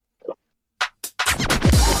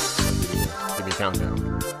your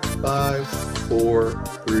countdown. 5, 4,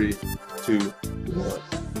 3, 2,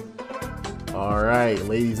 1. All right,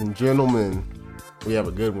 ladies and gentlemen, we have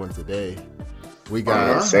a good one today. We got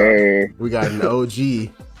Yes, sir. we got an OG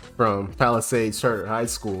from Palisades Charter High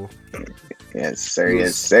School. Yes, sir. He was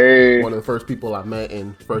Yes, sir. One of the first people I met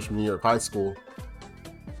in freshman year of high school.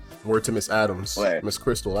 Word to Miss Adams, What? Miss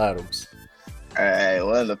Crystal Adams. All right,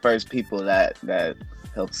 one of the first people that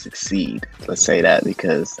helped succeed. Let's say that,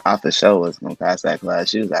 because I for sure was gonna pass that class.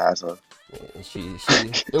 She was an asshole. She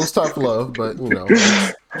it was tough love, but you know,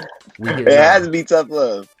 we here It now. had to be tough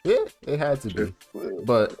love. Yeah, it had to be.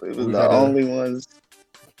 But It we was the gotta- only ones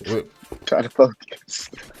we- trying to focus.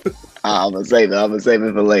 I'm gonna save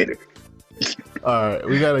it for later. All right,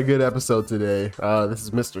 we got a good episode today. This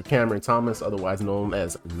is Mr. Camron Thomas, otherwise known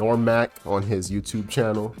as Normac, on his YouTube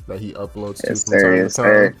channel that he uploads Yes, to from time yes,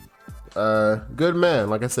 to time. Good man.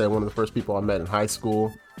 Like I said, one of the first people I met in high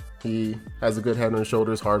school. He has a good head on his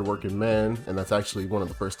shoulders, hardworking man, and that's actually one of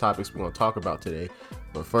the first topics we're going to talk about today.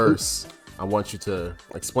 But first, I want you to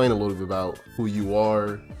explain a little bit about who you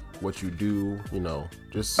are, what you do, you know,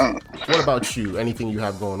 just what about you? Anything you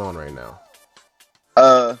have going on right now?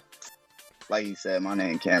 Like you said, my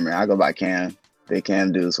name Cameron. I go by Cam, Big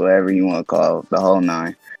Cam Duece, whatever you want to call the whole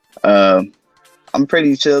nine. I'm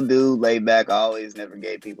pretty chill dude, laid back. I always never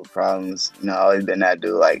gave people problems. You know, I always been that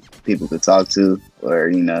dude like people could talk to, or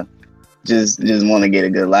you know, just want to get a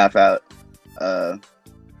good laugh out.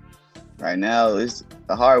 Right now, it's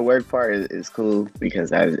the hard work part is cool because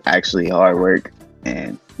that is actually hard work,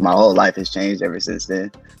 and my whole life has changed ever since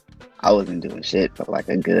then. I wasn't doing shit for like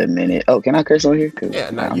a good minute. Oh, can I curse on here? 'Cause, Yeah,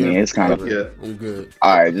 I mean, it's kind of Yeah. You're good.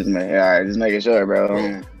 all right. Just making sure, bro.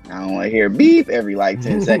 I don't want to hear beep every like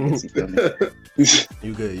 10 seconds. You feel me?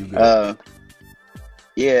 You good. You good.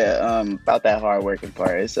 About that hard working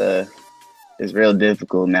part, it's real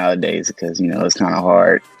difficult nowadays because you know it's kind of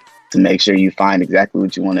hard to make sure you find exactly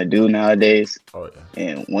what you want to do nowadays. Oh yeah.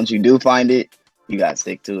 And once you do find it, you gotta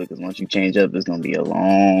stick to it because once you change up, it's gonna be a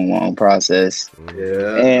long process.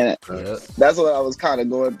 Yeah. And Yeah. that's what I was kind of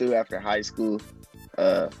going through after high school.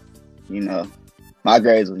 You know, my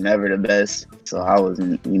grades was never the best, so I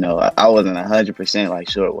wasn't 100% like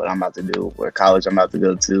sure what I'm about to do, where college I'm about to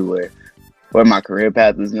go to, where my career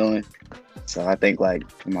path was going. So I think like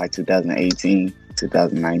from like 2018,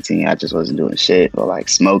 2019, I just wasn't doing shit but like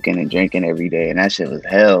smoking and drinking every day, and that shit was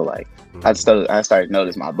hell. Like I started to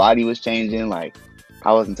notice my body was changing. Like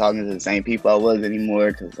I wasn't talking to the same people I was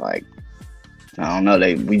anymore because like I don't know,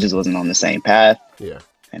 we just wasn't on the same path. Yeah.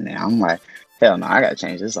 And then I'm like, hell no, I gotta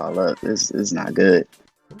change this all up. This is not good.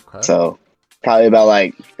 Okay. So probably about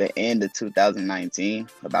like the end of 2019,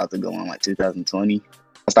 about to go on like 2020,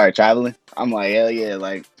 I started traveling. I'm like, hell yeah,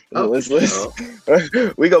 like let's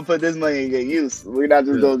we gonna put this money and get use. We're not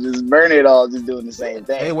just gonna just burn it all just doing the same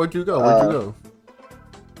thing. Hey, where'd you go? Where'd you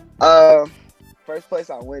go? First place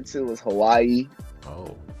I went to was Hawaii.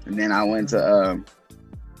 Oh. And then I went to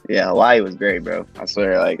Hawaii was great, bro. I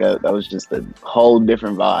swear, like that was just a whole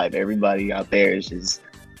different vibe. Everybody out there is just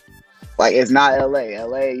like, it's not LA.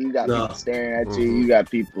 LA, you got people staring at you. You got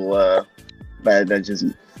people but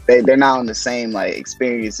they're not on the same like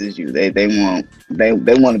experience as you. They want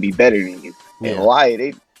to be better than you. Yeah. In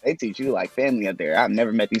Hawaii, they teach you like family out there. I've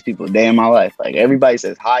never met these people a day in my life. Like everybody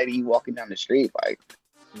says hi to you walking down the street. Like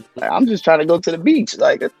I'm just trying to go to the beach.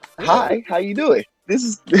 Like, hi, how you doing? This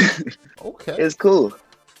is Okay. It's cool.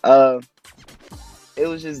 It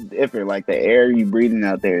was just different. Like the air you breathing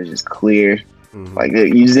out there is just clear. Mhm. Like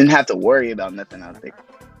you just didn't have to worry about nothing out there.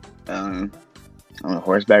 On a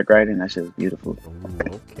horseback riding, that shit was beautiful. Ooh,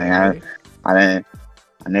 Like, okay. I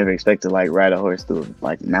never expected to like ride a horse through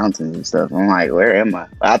like mountains and stuff. I'm like, where am I?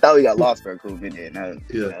 I thought we got lost for a cool minute. And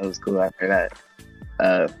it was cool after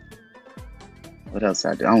that. What else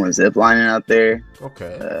I do? I went zip lining out there.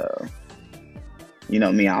 Okay. You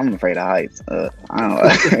know me, I'm afraid of heights. I don't know.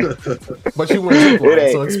 But you went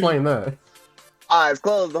zipline, so explain that. Eyes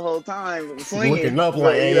closed the whole time, swinging. Looking up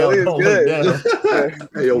like, hey, it yo, was don't good. look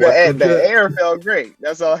down. The air felt great.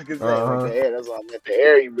 That's all I can say. Like the air, that's all I meant. The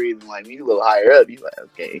air you breathing, like you a little higher up. You like,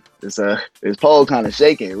 okay, this pole kind of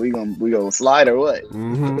shaking. We gonna slide or what?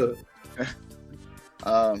 Mm-hmm.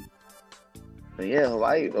 But yeah,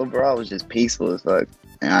 Hawaii overall was just peaceful as fuck,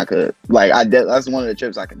 and I could like that's one of the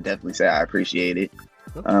trips I could definitely say I appreciated.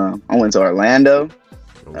 I went to Orlando.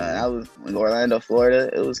 I was in Orlando, Florida.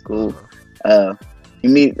 It was cool. You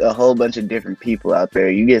meet a whole bunch of different people out there.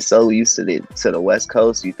 You get so used to the West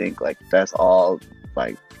Coast, you think like that's all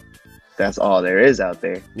there is out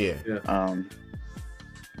there. Yeah.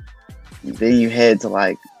 then you head to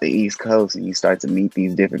like the East Coast and you start to meet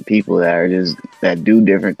these different people that do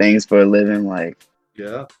different things for a living,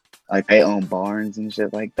 Yeah. like they own barns and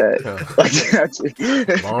shit like that.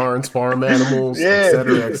 Barns, farm animals, Yeah,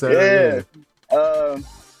 etc., etc.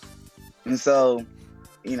 And so,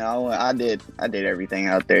 I did everything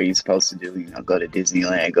out there you're supposed to do. Go to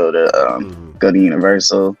Disneyland, go to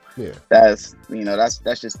Universal. Yeah. That's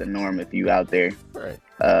just the norm if you out there. Right.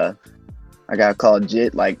 I got called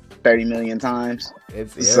JIT like 30 million times.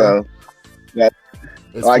 It's So that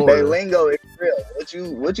it's like Florida. their lingo is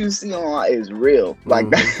real. What you see online is real. Like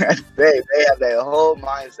they have that whole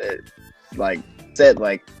mindset set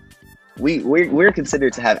like we're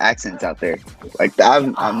considered to have accents out there. Like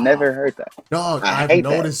I've never heard that. Dog, I've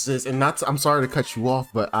noticed this, and I'm sorry to cut you off,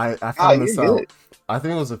 but I found this out. Good. I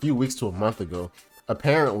think it was a few weeks to a month ago.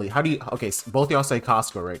 Apparently, both y'all say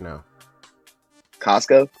Costco right now.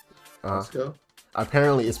 Costco? Costco?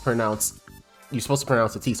 Apparently it's pronounced, you're supposed to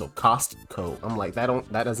pronounce the T, so Costco. I'm like, that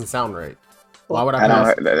doesn't sound right. Why would I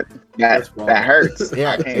pronounce that hurts.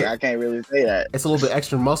 Yeah. I can't really say that. It's a little bit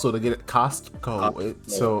extra muscle to get it Costco.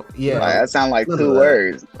 So yeah. Like, that sounds like two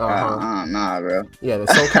words. Nah, bro. Yeah, the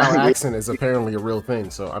SoCal accent is apparently a real thing.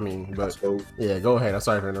 So I mean, but yeah, go ahead. I'm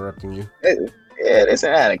sorry for interrupting you. They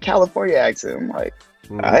said I had a California accent. I'm like,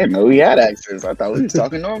 I didn't know we had accents. I thought we was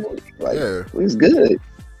talking normally. Like, it was good.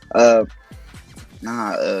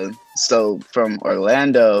 So from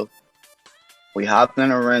Orlando, we hopped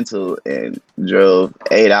in a rental and drove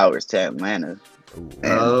 8 hours to Atlanta.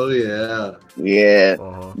 Oh yeah. Yeah.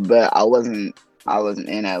 But I wasn't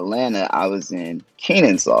in Atlanta. I was in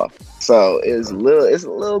Kennesaw. So it's a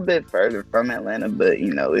little bit further from Atlanta, but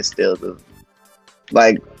it's still the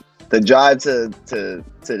drive to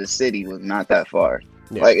the city was not that far.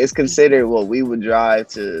 Yeah. Like it's considered what we would drive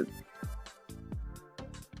to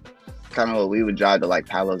like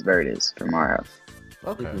Palos Verdes from our house.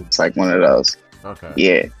 Okay. It's like one of those. Okay.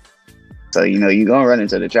 Yeah. So you're gonna run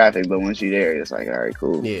into the traffic, but once you're there, it's like, all right,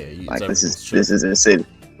 cool. Yeah. Like this is a city.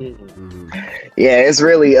 Mm-hmm. Yeah, it's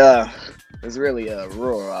really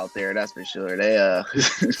rural out there. That's for sure. They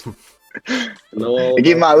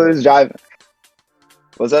we was driving.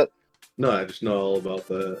 What's up? No, I just know all about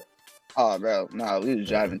that. Oh, bro, no, we was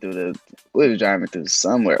driving through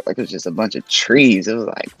somewhere. Like it was just a bunch of trees. It was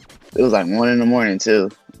like 1 a.m. too.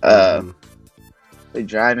 We're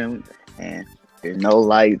driving and there's no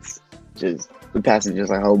lights. We passing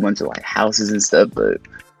just like a whole bunch of like houses and stuff. But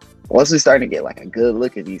once we started to get like a good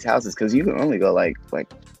look at these houses, because you can only go like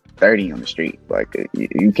 30 on the street. Like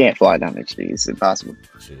you can't fly down the street. It's impossible.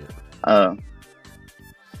 Shit.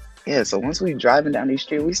 Yeah, so once we driving down these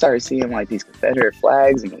streets, we started seeing like these Confederate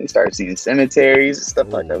flags, and we started seeing cemeteries and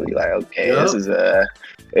stuff like that. We like, okay, this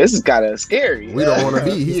is kind of scary. We don't want to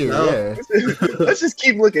be here. Yeah. Let's just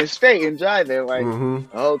keep looking straight and driving. Like the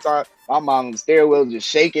whole time, my mom on the stairwell just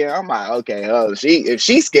shaking. I'm like, okay, if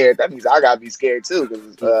she's scared, that means I gotta be scared too,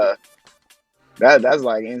 because that's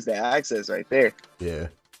like instant access right there. Yeah.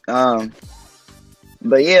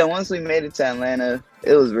 But yeah, once we made it to Atlanta,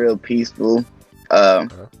 it was real peaceful.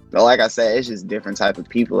 But like I said, it's just different type of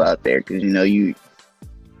people out there, because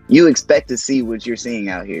you expect to see what you're seeing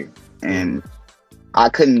out here, and I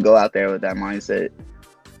couldn't go out there with that mindset.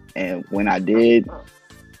 And when I did,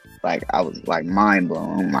 like I was like mind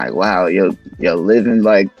blown. I'm like, wow, your living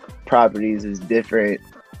like properties is different.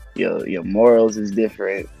 Your morals is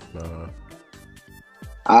different.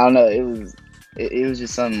 I don't know. It was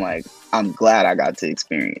just something like I'm glad I got to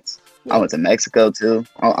experience. I went to Mexico too.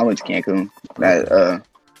 I went to Cancun.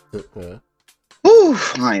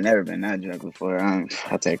 I ain't never been that drunk before.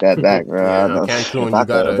 I'll take that back, bro. Cancun,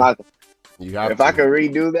 if I could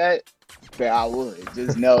redo that, then I would.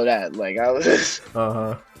 Just know that. Like I was.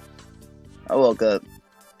 I woke up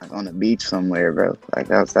like on the beach somewhere, bro. Like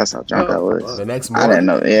that's how drunk I was. The next morning. I didn't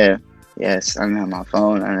know. Yeah. Yes. I didn't have my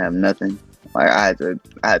phone. I didn't have nothing. Like I had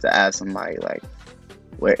to ask somebody like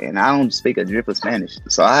where, and I don't speak a drip of Spanish,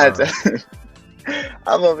 so I had to.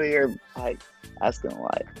 I'm over here like asking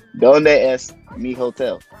like, "Donde es mi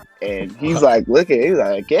hotel?" And he's like, he's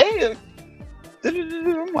like, "Yeah."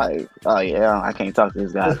 I'm like, oh yeah, I can't talk to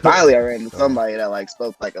this guy. Finally, I ran into somebody that like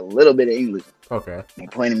spoke like a little bit of English. Okay. He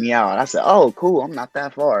pointed me out. I said, "Oh, cool. I'm not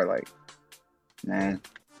that far." Like, man,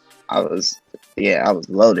 I was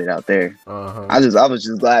loaded out there. I was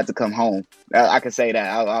just glad to come home. I could say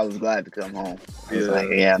that I was glad to come home. I was like,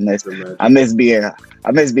 yeah, I miss being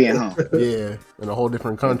home. Yeah, in a whole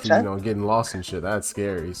different country, getting lost and shit. That's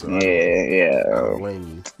scary. So yeah. I don't blame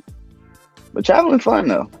you. But traveling fun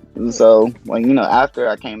though. So when after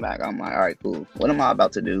I came back, I'm like, all right, cool. What am I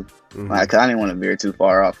about to do? Like, 'cause I didn't want to veer too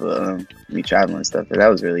far off of me traveling and stuff. But that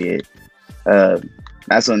was really it. uh,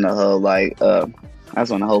 that's when the whole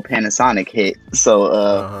Panasonic hit.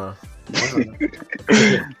 So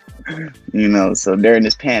so during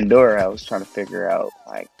this Pandora, I was trying to figure out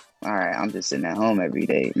like, all right, I'm just sitting at home every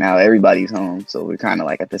day. Now everybody's home, so we're kind of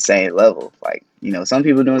like at the same level. Like, some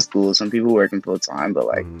people doing school, some people working full time, but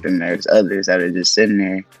like then there's others that are just sitting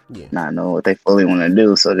there, not knowing what they fully want to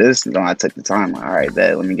do. So this is when I took the time. Like, all right,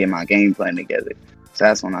 let me get my game plan together. So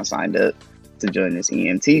that's when I signed up to join this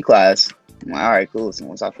EMT class. I'm like, all right, cool. So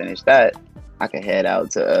once I finish that, I can head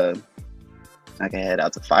out to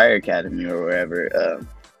Fire Academy or wherever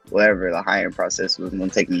the hiring process was going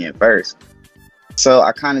to take me in first. So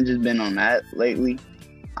I kind of just been on that lately.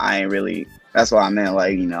 I ain't really. That's why I meant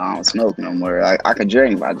like I don't smoke no more. I can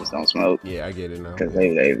drink, but I just don't smoke. Yeah, I get it now. Because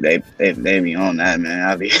they be on that, man.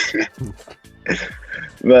 I be.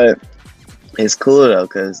 But it's cool though,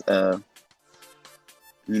 cause I'm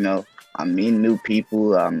meeting new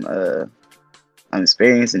people. I'm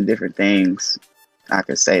experiencing different things. I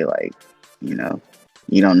could say like, you don't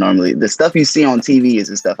normally, the stuff you see on TV is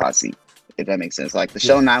the stuff I see, if that makes sense. Like the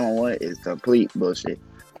show 911 is complete bullshit.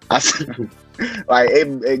 Like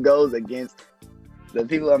it goes against the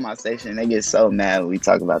people at my station. They get so mad when we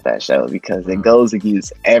talk about that show because it goes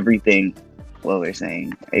against everything what we're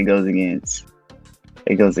saying. It goes against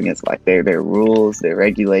like their rules, their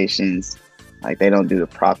regulations. Like they don't do the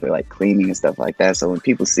proper like cleaning and stuff like that. So when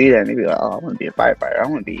people see that, they be like, "Oh, I want to be a firefighter. I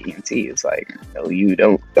want to be an EMT." It's like, no, you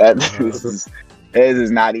don't. This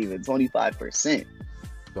is not even 25%.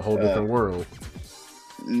 The whole different world.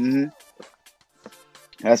 Mm-hmm.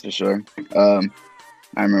 That's for sure. I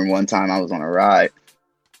remember one time I was on a ride.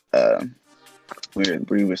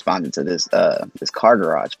 We responded to this car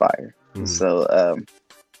garage fire. Mm-hmm. So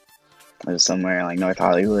it was somewhere in like North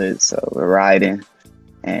Hollywood. So we're riding,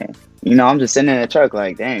 and I'm just sitting in the truck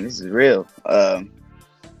like, dang, this is real. I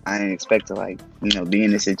didn't expect to like, be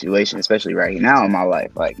in this situation, especially right now in my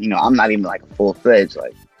life. Like, I'm not even like a full-fledged,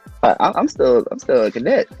 like, I'm still a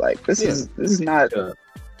cadet. Like, this is not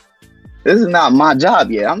my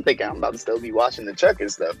job yet. I'm thinking I'm about to still be watching the truck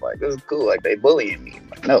and stuff. Like, this is cool. Like, they bullying me.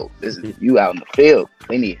 Like, no, this is you out in the field.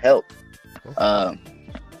 They need help.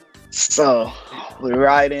 So we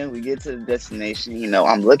ride in, we get to the destination.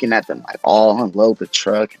 I'm looking at them like all unload the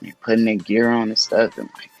truck and they're putting their gear on and stuff. And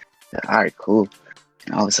like, all right, cool.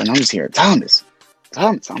 And all of a sudden, I'm just hearing Thomas.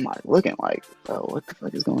 I'm like looking like, oh, what the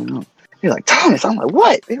fuck is going on? They're like, Thomas. I'm like,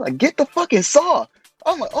 what? They're like, get the fucking saw.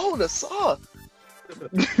 I'm like, oh, the saw.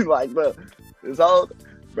 Like, bro,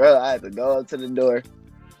 I had to go up to the door,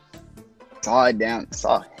 saw it down,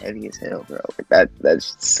 saw heavy as hell, bro. Like that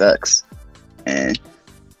just sucks. And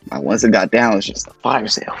like once it got down, it was just a fire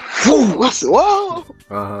sale. Whoa!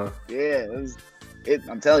 Yeah,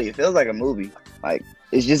 I'm telling you, it feels like a movie. Like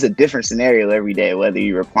it's just a different scenario every day, whether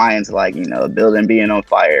you're replying to like a building being on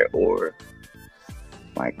fire or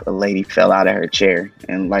like a lady fell out of her chair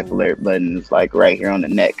and life alert button is like right here on the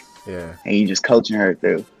neck. Yeah. And you just coaching her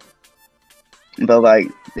through. But like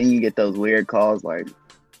then you get those weird calls like,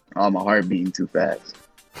 oh, my heart beating too fast.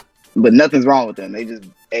 But nothing's wrong with them. They just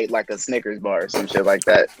ate like a Snickers bar or some shit like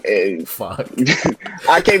that. And fuck.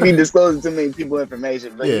 I can't be disclosing too many people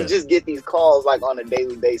information, but you just get these calls like on a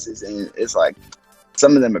daily basis, and it's like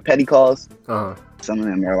some of them are petty calls. Some of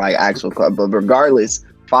them are like actual calls. But regardless,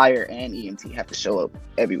 fire and EMT have to show up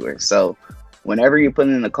everywhere. So whenever you're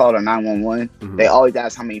putting in a call to 911, they always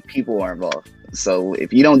ask how many people are involved. So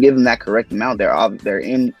if you don't give them that correct amount, they're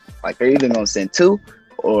either going to send two,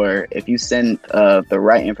 or if you send the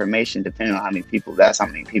right information, depending on how many people, that's how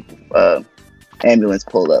many people ambulance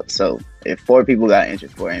pulled up. So if 4 people got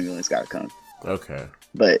injured, 4 ambulance got to come. Okay.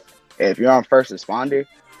 But if you're on first responder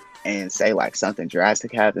and say like something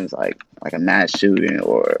drastic happens, like a mass shooting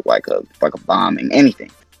or like a bombing,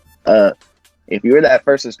 anything, if you're that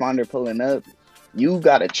first responder pulling up, you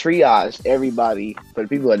gotta triage everybody. For the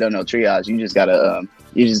people that don't know triage, you just gotta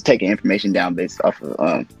you're just taking information down based off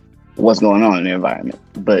of what's going on in the environment.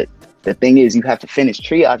 But the thing is, you have to finish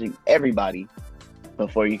triaging everybody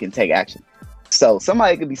before you can take action. So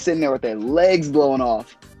somebody could be sitting there with their legs blowing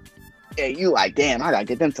off, and you like, damn, I gotta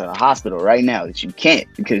get them to the hospital right now. That you can't,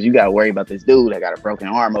 because you gotta worry about this dude that got a broken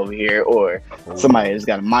arm over here, or somebody that's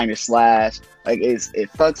got a minor slash. Like it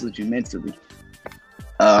fucks with you mentally.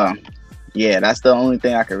 Yeah, that's the only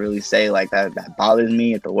thing I could really say like that bothers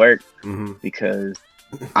me at the work, because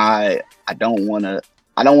I don't want to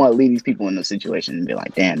leave these people in the situation and be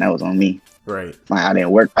like, damn, that was on me. Right. Like I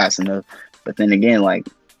didn't work fast enough. But then again, like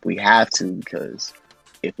we have to, because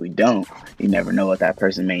if we don't, you never know what that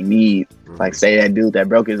person may need. Like say that dude that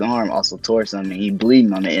broke his arm also tore something, he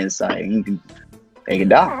bleeding on the inside, and they can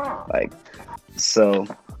die. Like, so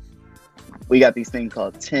we got these things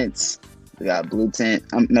called tints. We got blue tint.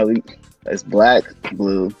 No, it's black,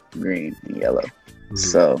 blue, green, and yellow. Mm-hmm.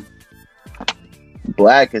 So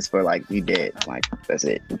black is for like you dead, like that's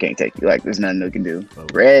it. We can't take you. Like there's nothing we can do.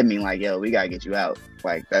 Red mean like yo, we gotta get you out.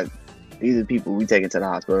 Like that. These are people we taking to the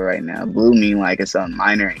hospital right now. Blue mean like it's something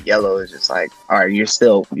minor, and yellow is just like all right, you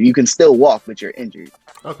can still walk, but you're injured.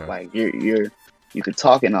 Okay. Like you could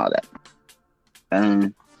talk and all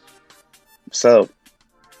that. So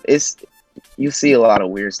it's you see a lot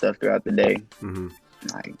of weird stuff throughout the day,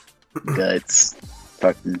 like guts.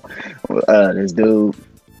 Fucking this dude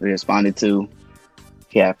we responded to,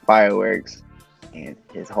 he had fireworks, and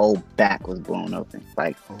his whole back was blown open.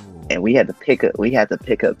 Like, and we had to pick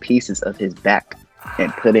up pieces of his back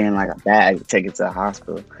and put it in like a bag to take it to the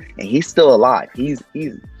hospital. And he's still alive. He's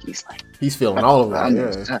like he's feeling all of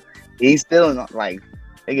that. Yeah. He's feeling like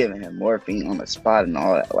they giving him morphine on the spot and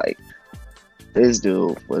all that. Like this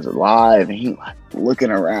dude was alive and he like looking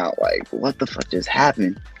around like what the fuck just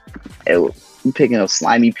happened. We picking up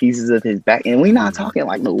slimy pieces of his back, and we not talking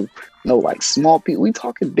like no like small pieces. We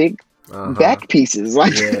talking big back pieces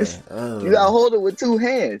like this. You gotta hold it with two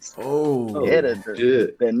hands. Yeah,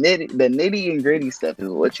 the nitty and gritty stuff is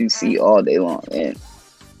what you see all day long, and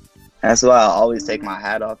that's why I always take my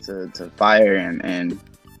hat off to fire and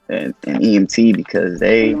EMT because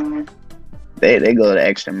they go the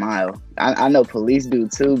extra mile. I know police do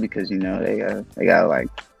too because you know they got like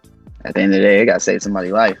at the end of the day they gotta save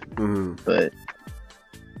somebody's life. But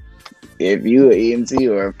if you an EMT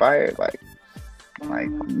or a fire, like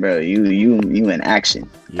bro, you in action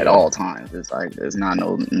at all times. It's like it's not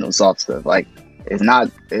no soft stuff. Like it's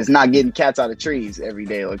not getting cats out of trees every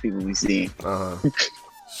day like people we seeing.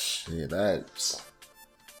 Shit, I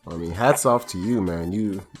mean, hats off to you, man.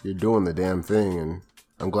 You're doing the damn thing, and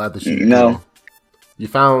I'm glad that you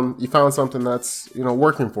found something that's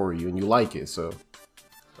working for you and you like it. So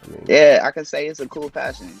I mean, yeah, I can say it's a cool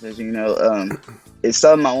passion because it's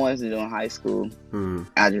something I wanted to do in high school.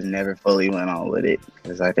 I just never fully went on with it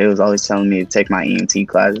because like they was always telling me to take my EMT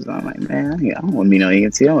classes. I'm like, man, I don't want to be no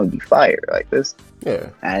EMT. I want to be fired like this. Yeah,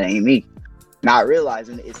 that ain't me. Not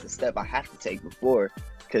realizing it's the step I have to take before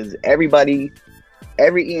because every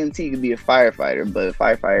EMT could be a firefighter, but a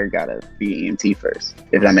firefighter gotta be EMT first.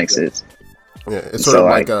 If that makes sense. Yeah, it's sort of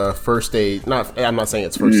like a first aid. I'm not saying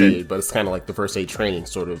it's first aid, but it's kind of like the first aid training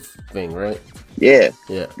sort of thing, right? Yeah.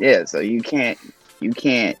 So you can't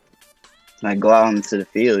like go out into the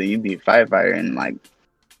field. You be a firefighter and like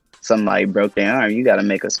somebody broke their arm, you got to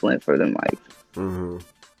make a splint for them. Like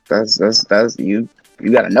that's you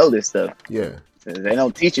got to know this stuff. Yeah, they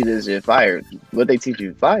don't teach you this in fire. What they teach you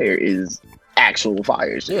in fire is actual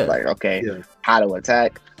fire shit. Yeah. Like how to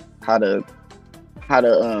attack, how to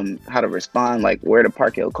respond, like where to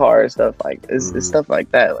park your car and stuff. Like it's stuff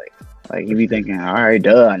like that. Like you be thinking, all right,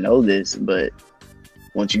 duh, I know this, but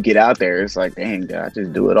once you get out there, it's like, dang, did I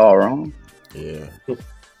just do it all wrong? Yeah.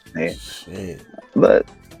 Shit. But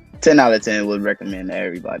 10 out of 10 would recommend to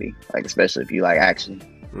everybody, like especially if you like action.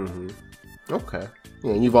 Okay.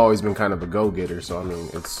 Yeah, and you've always been kind of a go-getter, so I mean,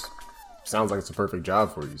 sounds like it's a perfect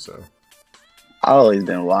job for you. So. I've always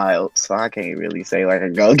been wild, so I can't really say like a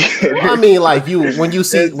go-getter. I mean, like when you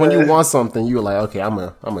want something, you're like, okay, I'm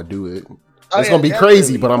gonna do it. It's gonna be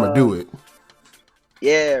crazy, but I'm gonna do it.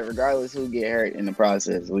 Yeah, regardless who get hurt in the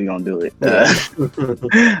process, we gonna do it.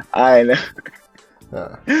 I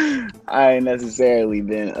ain't necessarily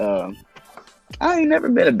been. I ain't never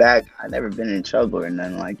been a bad guy. I never been in trouble or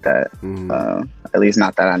nothing like that. At least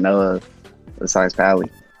not that I know of, besides Pally.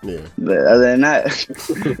 Yeah. But other than that,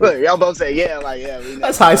 look, y'all both say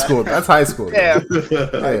that's high school. That's high school. Yeah.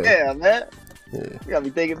 Like, damn, man. Yeah. You gotta be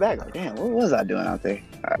thinking back, like, damn, what was I doing out there?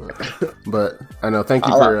 But I know. Thank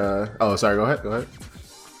you for. Sorry. Go ahead.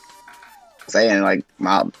 Saying like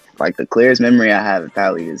the clearest memory I have of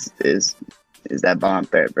Pally is that bomb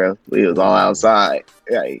threat, bro. We was all outside.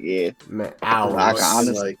 Like, yeah, man, hours.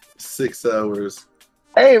 Honestly, like 6 hours.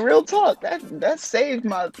 Hey, real talk. That saved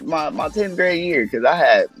my 10th grade year because I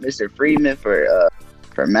had Mr. Friedman for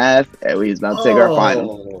math, and we was about to take our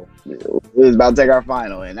final. We was about to take our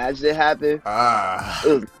final, and that shit happened.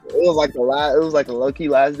 It was like the low key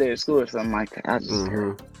last day of school or something like that. I just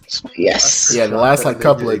yes. Yeah, the last like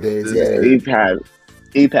couple of days. Yeah,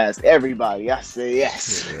 he passed everybody. I said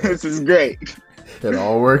yes. Yeah. This is great. It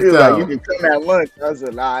all worked out. Like, you can come at lunch. I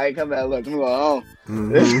said, nah, I ain't coming at lunch. I'm going home.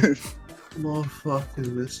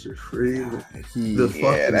 Motherfucking Mr. Freeman. The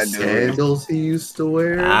fucking sandals he used to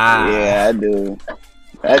wear. Yeah,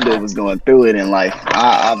 that dude was going through it in life.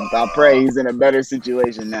 I pray he's in a better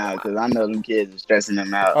situation now because I know them kids are stressing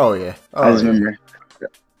him out. Oh yeah. I just remember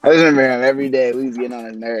I remember him every day. We was getting on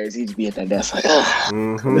his nerves. He'd be at that desk like,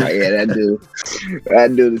 like, yeah,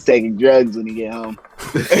 that dude is taking drugs when he get home.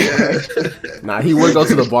 Nah, he would go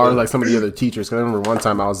to the bar like some of the other teachers. Cause I remember one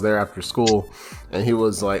time I was there after school, and he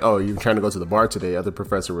was like, "Oh, you trying to go to the bar today?" Other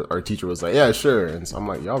professor or teacher was like, "Yeah, sure." And so I'm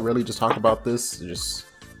like, "Y'all really just talk about this just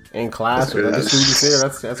in class?" Or just here?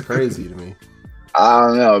 That's crazy to me. I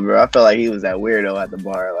don't know, bro. I felt like he was that weirdo at the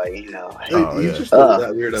bar, like, you know. You just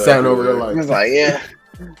that weirdo. Standing over there like, he was like, yeah.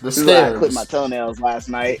 The stairs. I clipped my toenails last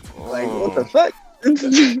night. Like, what the fuck? Give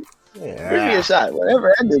me a shot.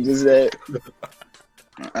 Whatever I did just said.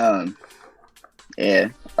 Yeah.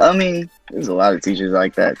 I mean, there's a lot of teachers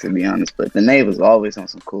like that, to be honest. But the Nate was always on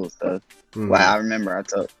some cool stuff. Like, I remember I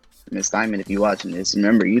told Miss Steinman, if you're watching this,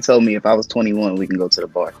 remember you told me if I was 21, we can go to the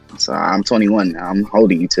bar. So I'm 21 now. I'm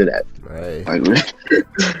holding you to that. Hey. Like,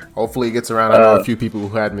 hopefully it gets around. I know a few people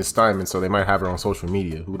who had Miss Steinman, so they might have her on social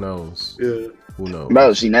media. Who knows? Yeah. Who knows?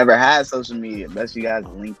 Bro, she never had social media. Best you guys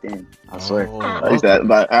LinkedIn. I swear. Okay.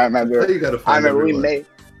 But I remember. I remember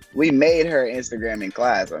we made her Instagram in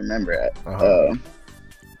class. I remember that.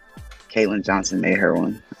 Caitlin Johnson made her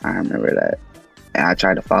one. I remember that. And I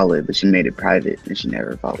tried to follow it, but she made it private, and she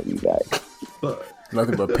never followed me back.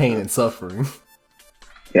 Nothing but pain and suffering.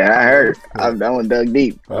 Yeah, I heard. That one dug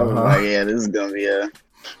deep. I was like, yeah, this is gonna be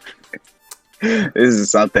this is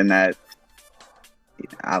something that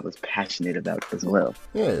I was passionate about as well.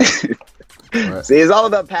 Yeah. Right. See, it's all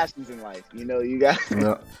about passions in life. You know, you got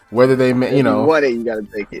whether they, you know, want it, you got to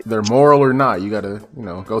take it. They're moral or not, you got to, you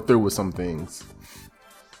know, go through with some things.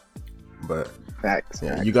 But facts.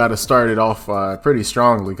 You got to start it off pretty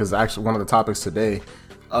strongly, because actually one of the topics today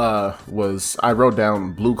was, I wrote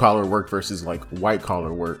down blue collar work versus like white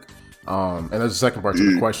collar work. And there's a second part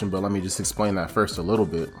to the question, but let me just explain that first a little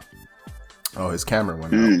bit. Oh, his camera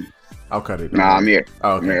went out. I'll cut it. Nah, I'm here.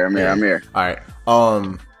 Oh, okay. I'm here. All right.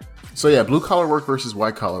 So yeah, blue collar work versus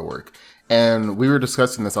white collar work. And we were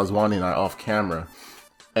discussing this, I was wanting that off camera.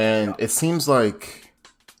 And it seems like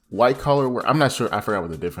white collar work, I'm not sure, I forgot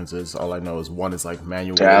what the difference is. All I know is one is like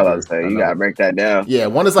manual labor. I was say, you gotta break that down. Yeah,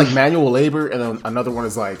 one is like manual labor, and then another one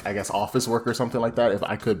is like, I guess, office work or something like that. If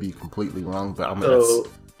I could be completely wrong, but I'm the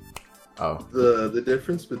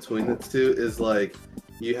difference between the two is like,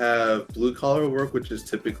 you have blue collar work, which is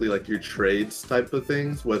typically like your trades type of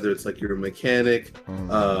things, whether it's like you're a mechanic,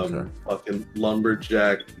 fucking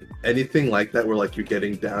lumberjack, anything like that, where like you're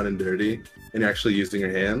getting down and dirty and you're actually using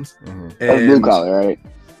your hands. And that's blue collar, right?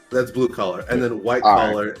 That's blue collar. And then white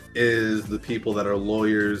collar is the people that are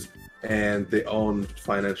lawyers and they own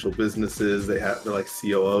financial businesses. They're like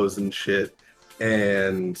COOs and shit,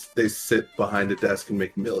 and they sit behind a desk and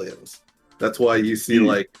make millions. That's why you see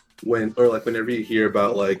whenever you hear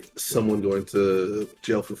about like someone going to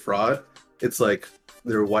jail for fraud, it's like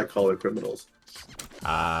they're white collar criminals.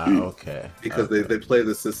 Okay. Because they play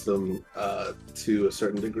the system to a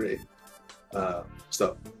certain degree.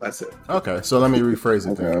 So that's it. Okay, so let me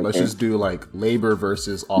rephrase it then. Let's just do like labor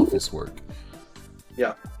versus office work.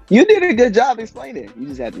 Yeah. You did a good job explaining it. You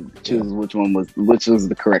just had to choose which was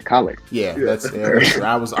the correct color. Yeah, that's true.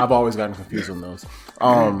 I've always gotten confused on those.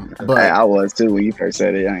 But I was too when you first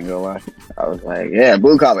said it. I ain't gonna lie. I was like, yeah,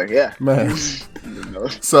 blue collar, yeah. Man.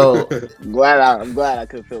 So I'm glad I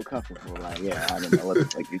could feel comfortable. Like, yeah, I didn't know what the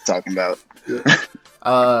fuck you're talking about.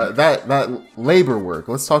 That labor work.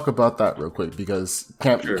 Let's talk about that real quick, because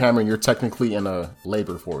Cameron, you're technically in a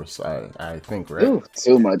labor force. I think, right? Ooh,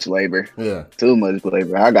 too much labor. Yeah, too much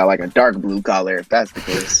labor. I got like a dark blue collar, if that's the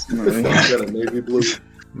case. You know what I mean? I got a navy blue.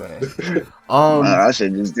 Man, I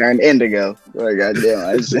should just turn indigo. Like,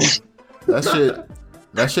 goddamn,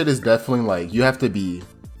 that shit is definitely like, you have to be.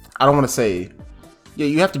 I don't want to say,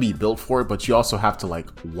 you have to be built for it, but you also have to like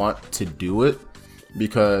want to do it.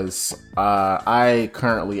 Because I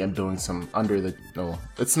currently am doing some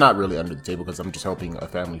it's not really under the table, because I'm just helping a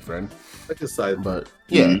family friend. Like a side, but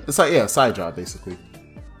yeah, it's like a side job basically.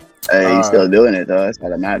 Hey, you still doing it though? That's all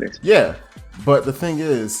that matters. Yeah, but the thing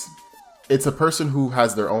is, it's a person who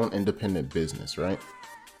has their own independent business, right?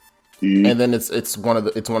 And then it's one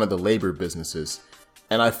of the labor businesses,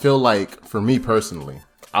 and I feel like, for me personally,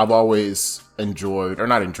 I've always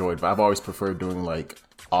I've always preferred doing like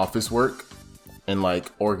office work. And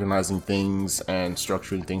like organizing things and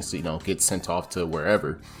structuring things to, you know, get sent off to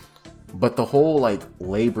wherever. But the whole like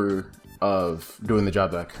labor of doing the job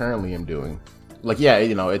that I currently am doing, like, yeah,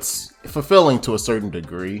 you know, it's fulfilling to a certain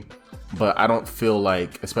degree, but I don't feel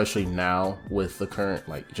like, especially now with the current,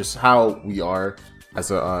 like, just how we are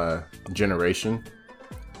as a generation,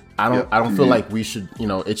 I don't feel like we should, you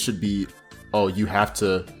know, it should be, oh, you have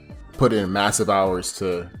to put in massive hours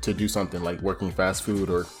to do something like working fast food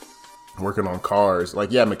or working on cars.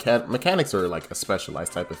 Like, yeah, mechanics are like a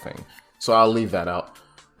specialized type of thing. So I'll leave that out.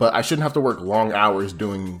 But I shouldn't have to work long hours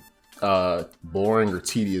doing boring or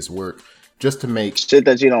tedious work just to make shit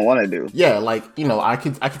that you don't want to do. Yeah, like, you know, I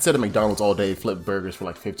could sit at McDonald's all day, flip burgers for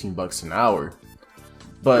like $15 an hour.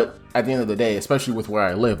 But at the end of the day, especially with where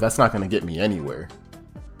I live, that's not going to get me anywhere.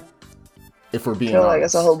 If we're being honest. Like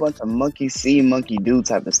it's a whole bunch of monkey see, monkey do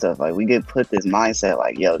type of stuff. Like we get put this mindset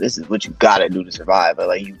like, yo, this is what you gotta do to survive. But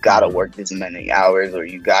like you gotta work this many hours, or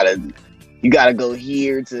you gotta go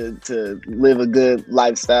here to live a good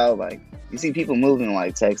lifestyle. Like you see people moving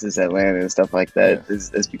like Texas, Atlanta, and stuff like that. Yeah.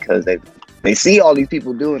 It's because they see all these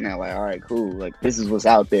people doing that. Like, all right, cool. Like this is what's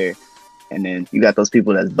out there. And then you got those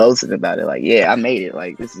people that's boasting about it. Like, yeah, I made it.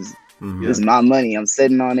 Like this is my money. I'm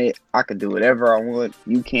sitting on it. I could do whatever I want.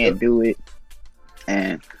 You can't do it.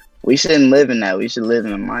 And we shouldn't live in that. We should live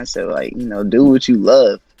in a mindset like, you know, do what you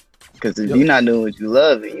love. Because if you're not doing what you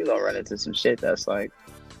love, then you're going to run into some shit that's like,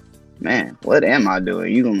 man, what am I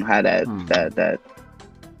doing? You're going to have that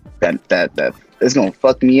it's going to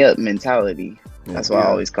fuck me up mentality. That's what I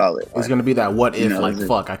always call it. It's going to be that what if, like,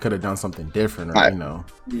 fuck, I could have done something different, or, you know.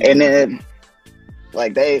 And then,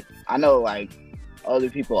 like, I know, like,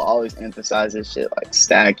 other people always emphasize this shit, like,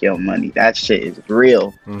 stack your money. That shit is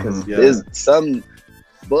real. Because there's some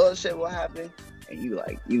bullshit will happen, and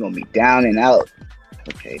you gonna be down and out.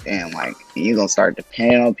 Okay, damn, like, you gonna start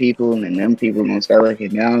depending on people, and then them people gonna start looking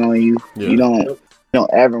down on you. You don't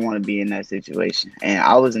ever want to be in that situation. And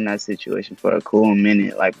I was in that situation for a cool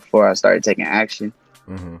minute, like before I started taking action.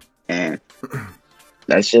 And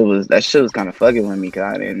that shit was kind of fucking with me,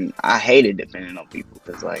 and I hated depending on people,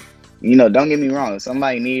 because, like, you know, don't get me wrong, if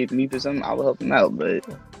somebody needed me for something, I would help them out, but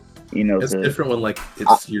you know, it's different when, like,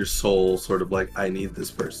 it's your soul sort of like, I need this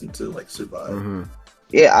person to, like, survive.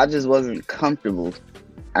 Yeah, I just wasn't comfortable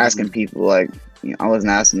asking people, like, you know, I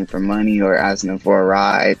wasn't asking them for money or asking them for a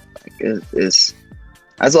ride. Like, it's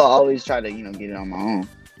that's why I always try to, you know, get it on my own.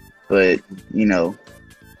 But, you know,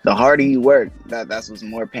 the harder you work, that's what's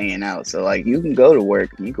more paying out. So, like, you can go to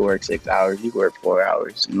work, you can work 6 hours, you can work 4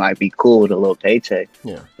 hours, and, like, be cool with a little paycheck.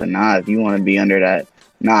 Yeah. But if you want to be under that,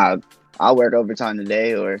 I'll work overtime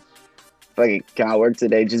today, or fuck it, can I work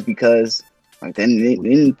today just because? Like,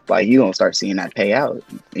 then like, you gonna start seeing that pay out,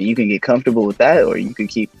 and you can get comfortable with that, or you can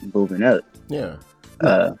keep moving up. Yeah.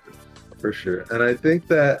 For sure. And I think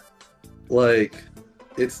that, like,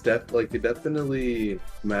 it definitely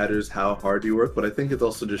matters how hard you work, but I think it's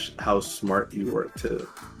also just how smart you work too.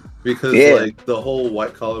 Because like the whole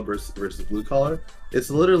white collar versus blue collar,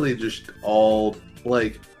 it's literally just all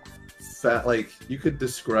like fat. Like, you could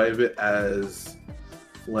describe it as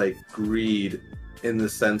like greed, in the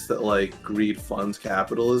sense that, like, greed funds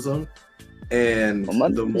capitalism, and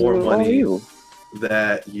the more money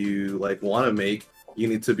that you, like, want to make, you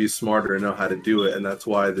need to be smarter and know how to do it. And that's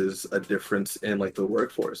why there's a difference in, like, the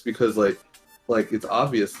workforce, because like it's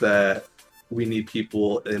obvious that we need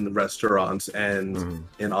people in restaurants and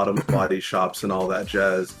in auto body shops and all that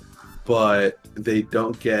jazz, but they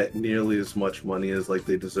don't get nearly as much money as, like,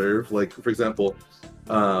 they deserve. Like, for example,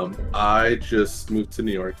 I just moved to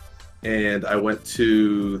New York, and I went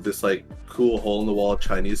to this, like, cool hole-in-the-wall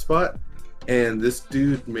Chinese spot, and this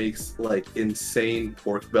dude makes, like, insane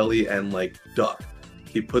pork belly and, like, duck.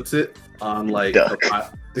 He puts it on, like,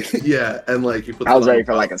 yeah, and, like, he puts I was ready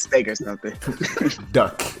for, like, a steak or something.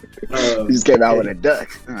 Duck. He just came out with a duck.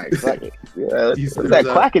 All right, fuck it. Yeah, what's that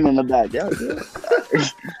quacking in the back?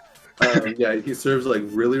 Yeah, he serves, like,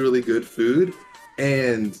 really, really good food,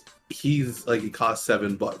 and he's, like, he costs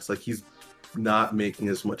 $7. Like, he's not making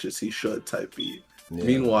as much as he should type beat.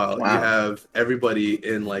 Meanwhile, you have everybody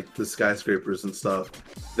in, like, the skyscrapers and stuff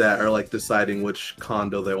that are, like, deciding which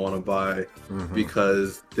condo they want to buy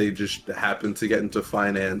because they just happen to get into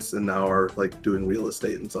finance and now are, like, doing real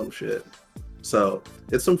estate and some shit. So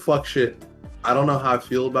it's some fuck shit. I don't know how I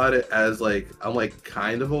feel about it, as, like, I'm, like,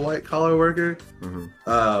 kind of a white collar worker,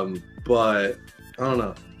 but I don't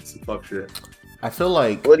know. It's some fuck shit. I feel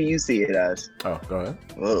like. What do you see it as? Oh, go ahead.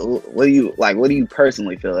 What do you like? What do you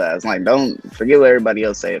personally feel it as? Like, don't forget what everybody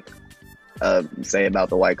else say about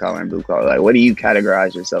the white collar and blue collar. Like, what do you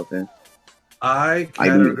categorize yourself in? I'd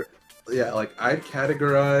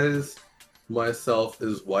categorize myself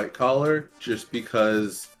as white collar just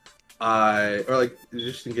because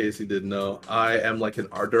just in case you didn't know, I am, like, an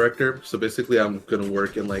art director. So basically, I'm gonna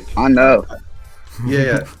work in, like. I know.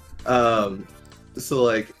 Yeah. So,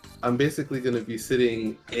 like, I'm basically going to be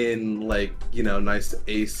sitting in, like, you know, nice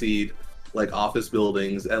AC'd, like, office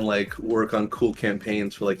buildings and, like, work on cool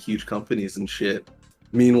campaigns for, like, huge companies and shit.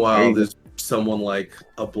 Meanwhile, there's someone, like,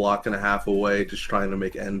 a block and a half away just trying to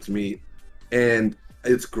make ends meet. And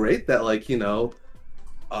it's great that like, you know,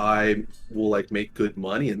 I will like make good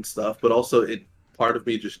money and stuff, but also it part of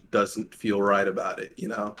me just doesn't feel right about it, you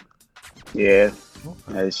know? Yeah, that's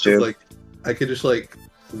Because true. like I could just like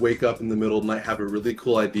wake up in the middle of the night, have a really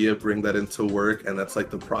cool idea, bring that into work, and that's like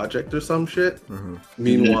the project or some shit. Mm-hmm.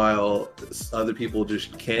 Meanwhile, other people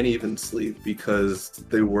just can't even sleep because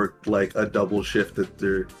they work like a double shift at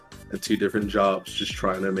two different jobs just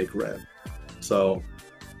trying to make rent. So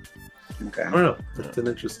Okay. I don't know. It's an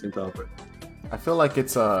interesting topic. I feel like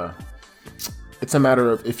it's a matter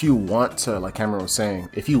of, if you want to, like Cameron was saying,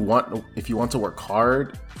 if you want to work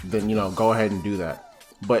hard, then, you know, go ahead and do that.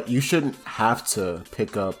 But you shouldn't have to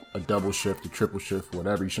pick up a double shift, a triple shift,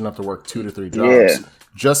 whatever. You shouldn't have to work 2 to 3 jobs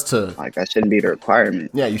just to, like, that shouldn't be the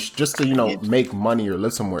requirement. Yeah, just to, you know, make money or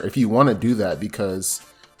live somewhere. If you want to do that because,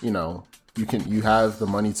 you know, you have the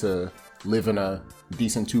money to live in a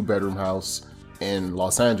decent 2-bedroom house in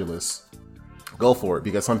Los Angeles, go for it.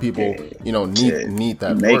 Because some people, you know, need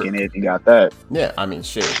that making work. it, you got that. Yeah, I mean,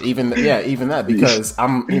 shit. Even that, because I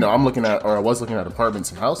was looking at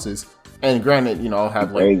apartments and houses. And granted, you know,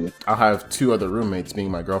 I'll have 2 other roommates,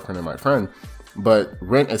 being my girlfriend and my friend, but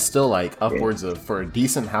rent is still like upwards of, for a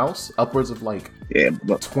decent house, upwards of like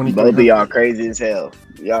 20. Both of y'all crazy as hell.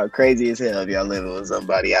 Y'all crazy as hell if y'all living with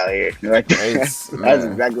somebody out here. Like, that's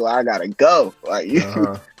exactly where I gotta go. Like,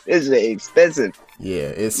 it's expensive. Yeah,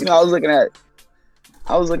 it's. You know, I was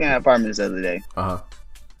looking at apartments the other day,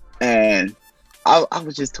 and I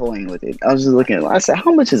was just toying with it. I was just looking. I said,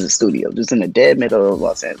 how much is a studio just in the dead middle of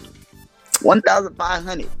Los Angeles?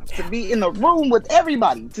 $1,500 to be in a room with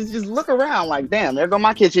everybody, to just look around like, damn, there go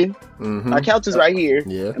my kitchen, my couch is right here,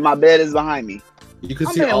 and my bed is behind me. You can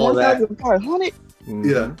see all of that. $1,500.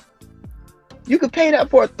 Yeah, you could pay that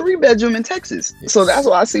for a 3-bedroom in Texas. So that's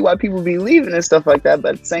why I see why people be leaving and stuff like that.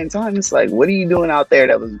 But at the same time, it's like, what are you doing out there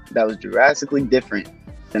that was drastically different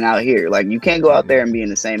than out here? Like, you can't go out there and be in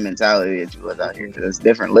the same mentality that you was out here, because it's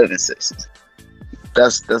different living systems.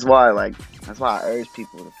 That's why I urge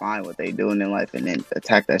people to find what they doing in life and then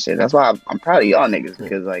attack that shit. That's why I'm proud of y'all niggas,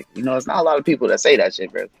 because, like, you know, it's not a lot of people that say that shit,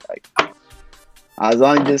 bro. Like, I was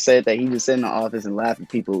only just said that he just sit in the office and laugh at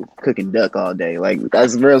people cooking duck all day. Like,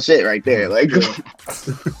 that's real shit right there. Like,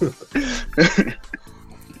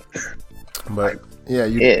 but yeah,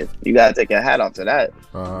 you gotta take your hat off to that.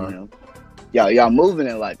 You know, y'all moving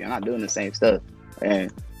in life. You're not doing the same stuff.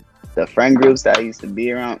 And the friend groups that I used to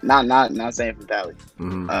be around, not saying from Valley,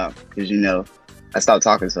 because, you know, I stopped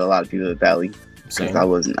talking to a lot of people at Valley.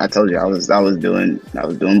 I told you I was doing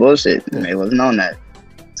bullshit, and they wasn't on that.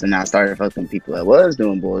 So now I started fucking people that was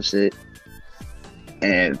doing bullshit,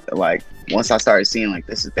 and like, once I started seeing like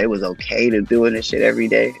they was okay to doing this shit every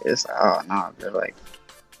day, it's like, oh no, they're like,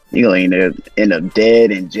 you gonna either end up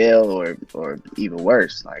dead in jail or even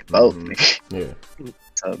worse, like both.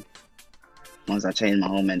 So once I changed my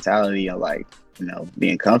whole mentality of, like, you know,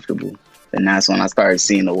 being comfortable, then that's when I started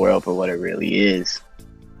seeing the world for what it really is.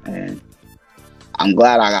 And I'm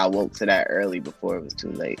glad I got woke to that early before it was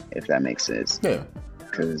too late, if that makes sense. Yeah.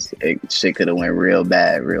 Because shit could have went real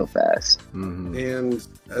bad real fast. And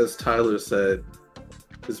as Tyler said,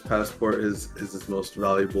 his passport is his most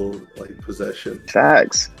valuable, like, possession.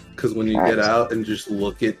 Facts. Because when you get out and just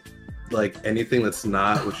look at, like, anything that's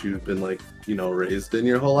not what you've been, like, you know, raised in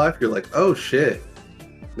your whole life, you're like, oh shit,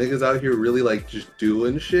 niggas out here really, like, just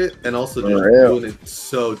doing shit, and also just doing it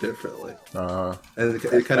so differently. And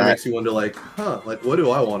it kind of makes you wonder, like, like, what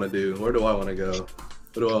do I want to do? Where do I want to go?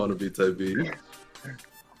 What do I want to be type B?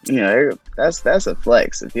 You know, that's a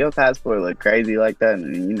flex. If your passport look crazy like that,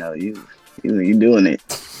 and you know you doing it.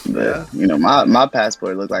 But you know, my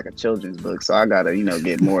passport look like a children's book, so I gotta, you know,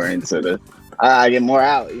 get more into I get more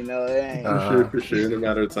out. You know, for sure, in a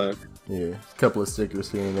matter of time. Yeah, a couple of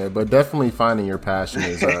stickers here and there, but definitely finding your passion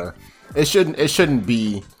is it shouldn't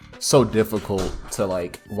be so difficult to,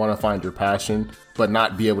 like, want to find your passion, but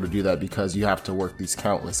not be able to do that because you have to work these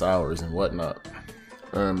countless hours and whatnot.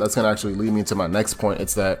 That's gonna actually lead me to my next point.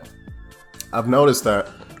 It's that I've noticed that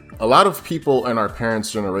a lot of people in our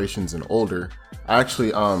parents' generations and older, I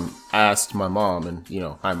actually asked my mom, and, you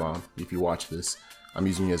know, hi mom, if you watch this, I'm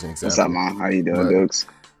using you as an example. What's up, mom? How you doing, Dukes?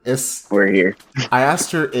 We're here. I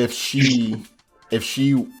asked her if she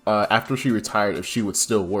after she retired, if she would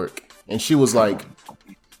still work, and she was like,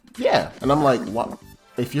 yeah. And I'm like, what?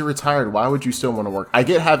 If you're retired, why would you still want to work? I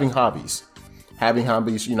get having hobbies,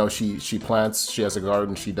 you know, she plants, she has a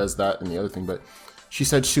garden, she does that and the other thing, but she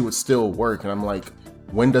said she would still work. And I'm like,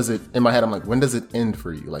 when does it end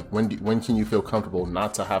for you? Like, when can you feel comfortable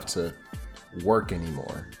not to have to work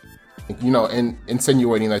anymore? You know, and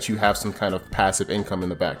insinuating that you have some kind of passive income in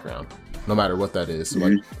the background, no matter what that is. So,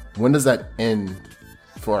 like, when does that end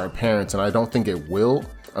for our parents, and I don't think it will,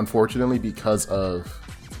 unfortunately, because of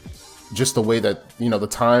just the way that, you know, the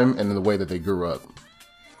time and the way that they grew up.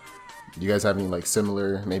 Do you guys have any like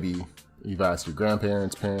similar, maybe you've asked your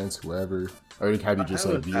grandparents, parents, whoever, or have you just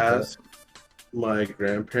like viewed that? My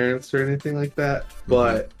grandparents or anything like that,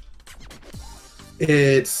 but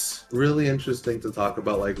it's really interesting to talk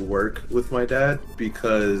about like work with my dad,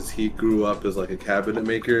 because he grew up as like a cabinet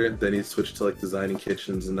maker, then he switched to like designing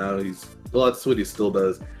kitchens, and now that's what he still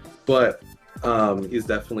does, but he's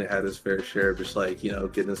definitely had his fair share of just like, you know,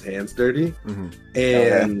 getting his hands dirty.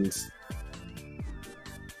 And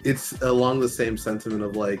it's along the same sentiment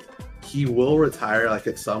of like, he will retire like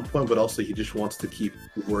at some point, but also he just wants to keep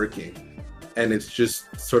working, and it's just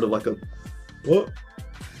sort of like a what.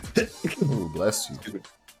 Ooh, bless you.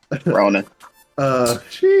 Rona.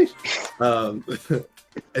 Sheesh.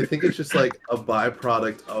 I think it's just like a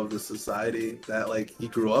byproduct of the society that like he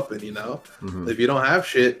grew up in, you know? If you don't have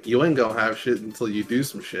shit, you ain't gonna have shit until you do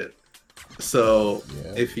some shit. So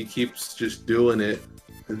if he keeps just doing it,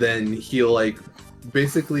 then he'll like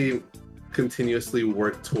basically continuously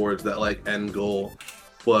work towards that like end goal.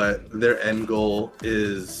 But their end goal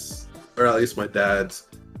is, or at least my dad's,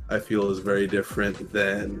 I feel is very different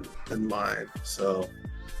than mine. So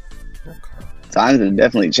times have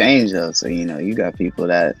definitely changed though. So, you know, you got people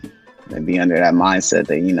that be under that mindset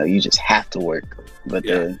that, you know, you just have to work. But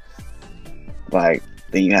then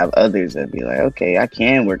you have others that be like, okay, I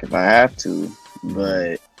can work if I have to,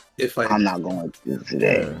 but I'm not going to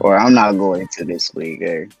today, or I'm not going to this week,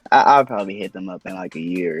 or I'll probably hit them up in like a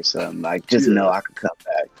year or something. Like, just know I can come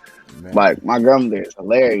back. Man. Like, my grandmother is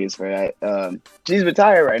hilarious for that. She's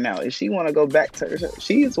retired right now. If she want to go back to her,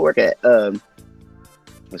 she used to work at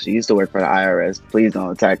she used to work for the IRS. Please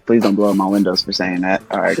don't blow up my windows for saying that.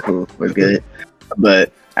 All right, cool, we're good.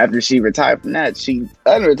 But after she retired from that, she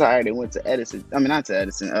unretired and went to Edison. I mean, not to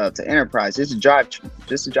Edison, to Enterprise, just to drive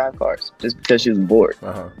cars, just because she was bored.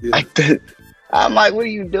 Like I'm like, what are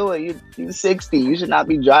you doing? You're 60. You should not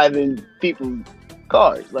be driving people's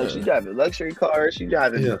cars. Like, she's driving luxury cars. She's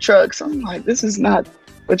driving trucks. I'm like, this is not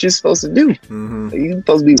what you're supposed to do. You're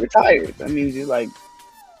supposed to be retired. That means you're like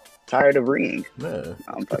tired of ringing.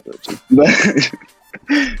 I'm talking with you. But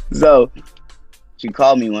so she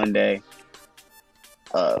called me one day.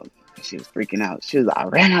 She was freaking out. She was like, I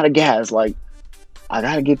ran out of gas. Like, I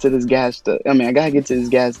gotta get to this I gotta get to this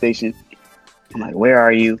gas station. I'm like, where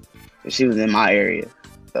are you? And she was in my area.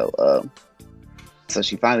 So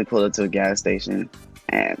she finally pulled up to a gas station,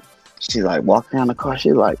 and she's like walking around the car.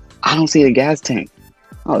 She's like, I don't see a gas tank.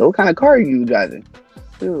 Oh, what kind of car are you driving?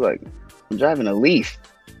 She was like, I'm driving a Leaf.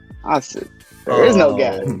 I said, there is no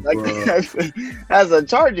gas. Like, that's a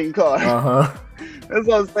charging car. That's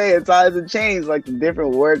what I'm saying. Times have changed. Like, the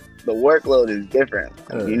workload is different.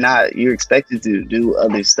 You're expected to do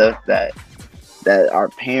other stuff that our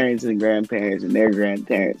parents and grandparents and their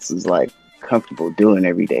grandparents is like comfortable doing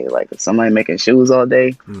every day. Like, if somebody making shoes all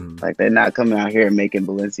day, like, they're not coming out here making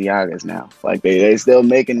Balenciagas now. Like, they still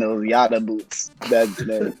making those Yada boots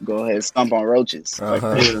that go ahead and stomp on roaches.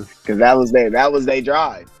 Because that was their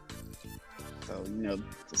drive. So, you know,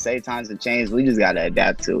 to say times have changed, we just gotta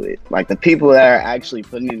adapt to it. Like, the people that are actually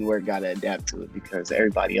putting in work gotta adapt to it, because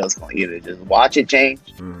everybody else gonna either just watch it change,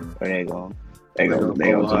 or they gonna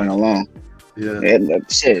join along.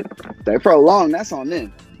 Shit, they prolong. That's on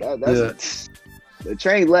them. That's the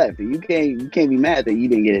train left. You can't be mad that you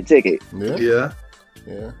didn't get a ticket. Yeah.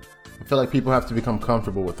 I feel like people have to become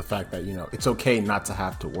comfortable with the fact that, you know, it's okay not to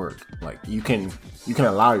have to work. Like, you can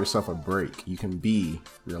allow yourself a break. You can be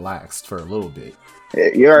relaxed for a little bit.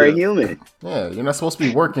 You're a human. Yeah, you're not supposed to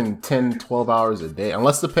be working 10, 12 hours a day.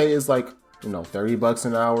 Unless the pay is like, you know, $30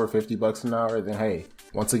 an hour, $50 an hour, then hey,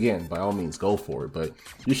 once again, by all means, go for it. But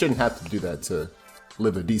you shouldn't have to do that to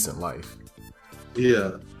live a decent life.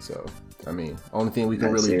 Yeah. So, I mean, only thing we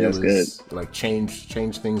can really do is like change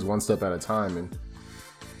things one step at a time,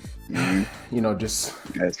 and you know, just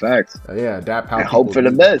that's facts. Adapt how. And hope for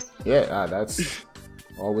the best. Yeah, that's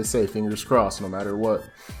always say fingers crossed, no matter what.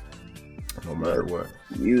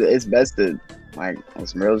 It's best to, like, on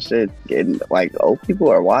some real shit, getting, like, old people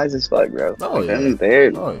are wise as fuck, bro.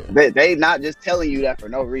 They not just telling you that for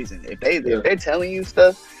no reason. If they're telling you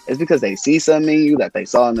stuff, it's because they see something in you that they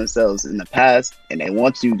saw in themselves in the past, and they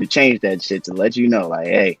want you to change that shit to let you know, like,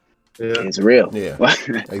 hey, it's real. Yeah,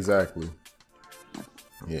 exactly.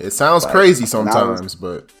 Yeah, it sounds like, crazy sometimes,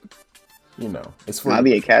 but you know, it's for. I'll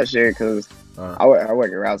be a cashier because I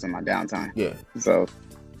work at routes in my downtime. Yeah. So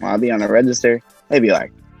when I be on the register, they be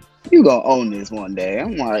like, "You gonna own this one day?"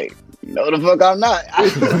 I'm like, "No, the fuck I'm not."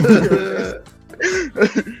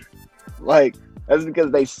 Like, That's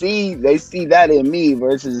because they see that in me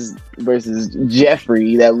versus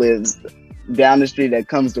Jeffrey that lives down the street that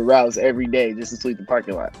comes to Rouse every day just to sweep the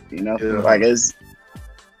parking lot. You know, like it's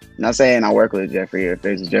not saying I work with Jeffrey or if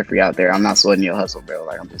there's a Jeffrey out there. I'm not sweating your hustle, bro.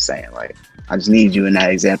 Like I'm just saying, like I just need you in that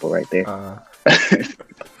example right there.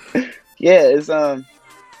 Yeah,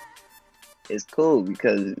 it's cool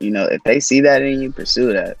because you know if they see that in you,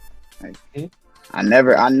 pursue that. Like, I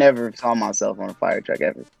never saw myself on a fire truck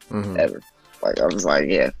ever. Like I was like,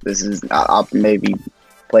 yeah, this is. I'll maybe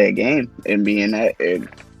play a game and be in that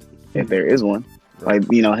if there is one. Like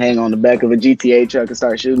you know, hang on the back of a GTA truck and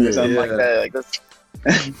start shooting or something like that. Like that's.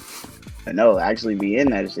 No, actually be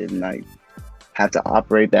in that shit and like have to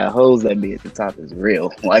operate that hose that be at the top is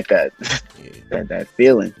real. Like that, that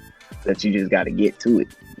feeling that you just got to get to it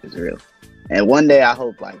is real. And one day I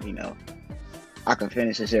hope like you know. I can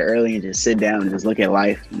finish this shit early and just sit down and just look at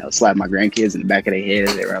life, you know, slap my grandkids in the back of their head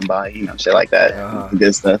as they run by, you know, shit like that.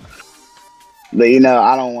 Good stuff. But, you know,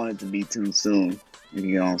 I don't want it to be too soon.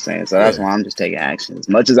 You know what I'm saying? So that's why I'm just taking action as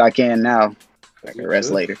much as I can now. I can rest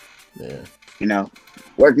later. Yeah. You know,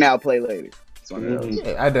 work now, play later.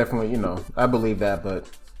 Yeah, I definitely, you know, I believe that, but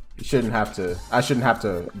I shouldn't have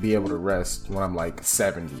to be able to rest when I'm like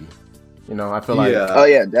 70. You know, I feel like. Oh,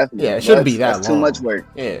 yeah, definitely. Yeah, it shouldn't be that long. Too much work.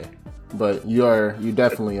 Yeah. But you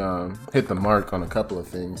definitely hit the mark on a couple of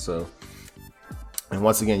things. So, and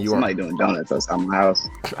once again, somebody doing donuts outside my house.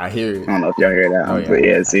 I hear it. I don't know if y'all hear that, but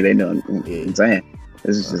yeah, see they doing. I'm saying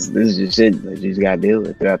this is just shit that you just gotta deal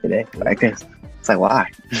with throughout the day. Like this, it's like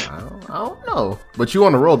why? I don't know. But you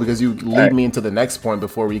on the roll because you lead me into the next point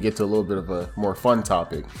before we get to a little bit of a more fun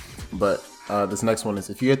topic. But this next one is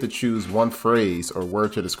if you had to choose one phrase or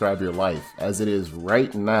word to describe your life as it is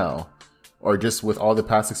right now. Or just with all the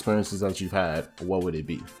past experiences that you've had, what would it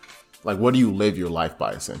be? Like, what do you live your life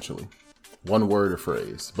by, essentially? One word or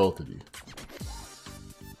phrase, both of you.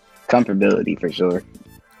 Comfortability, for sure.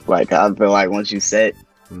 Like, I feel like once you sit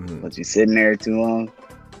in there too long,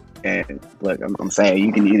 and look, I'm saying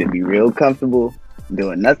you can either be real comfortable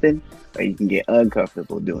doing nothing, or you can get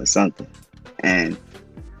uncomfortable doing something. And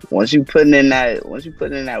once you putting in that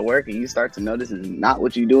work, and you start to notice it's not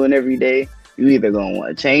what you're doing every day. You either gonna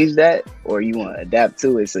want to change that or you want to adapt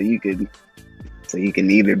to it so you can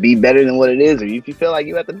either be better than what it is or if you feel like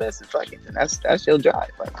you at the best, fuck it. And that's your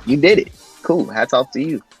drive. Like you did it. Cool. Hats off to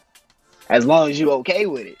you. As long as you okay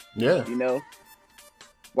with it. Yeah. You know?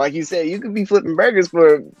 Like you said, you could be flipping burgers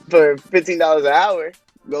for $15 an hour,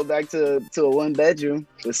 go back to a one bedroom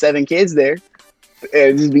with 7 kids there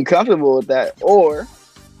and just be comfortable with that. Or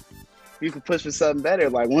you could push for something better.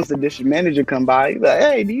 Like once the district manager come by, you be like,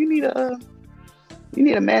 hey, do you need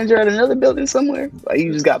a manager at another building somewhere? Like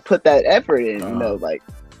you just got to put that effort in, you know, like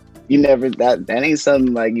you never, that ain't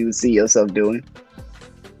something like you would see yourself doing.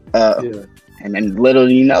 And then little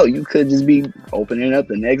you know, you could just be opening up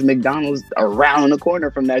the next McDonald's around the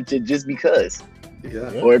corner from that shit just because.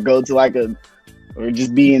 Or go to or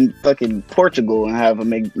just be in fucking Portugal and have a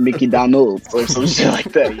Mickey Donald's or some shit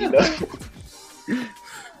like that, you know?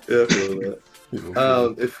 Yeah, I feel that.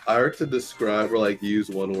 If I were to describe or like use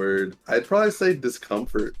one word, I'd probably say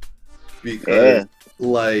discomfort because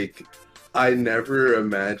like I never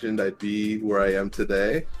imagined I'd be where I am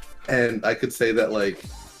today, and I could say that like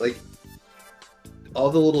all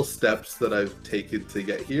the little steps that I've taken to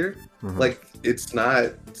get here, like it's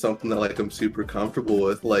not something that like I'm super comfortable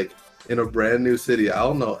with. Like in a brand new city, I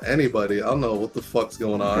don't know anybody. I don't know what the fuck's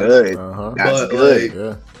going on. Good. But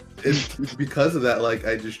like. It's because of that, like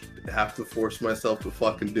I just have to force myself to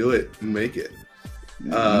fucking do it and make it.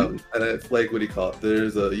 And it's like, what do you call it?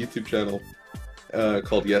 There's a YouTube channel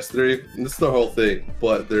called Yesterday, and this is the whole thing.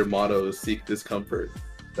 But their motto is seek discomfort.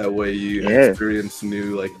 That way you experience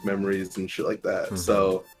new like memories and shit like that.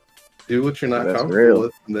 So do what you're not comfortable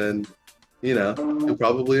with, and then you know you'll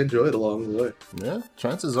probably enjoy it along the way. Yeah,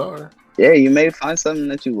 chances are. Yeah, you may find something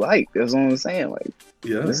that you like. That's what I'm saying. Like,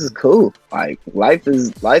 this is cool. Like, life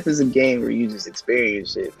is a game where you just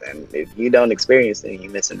experience it, and if you don't experience it,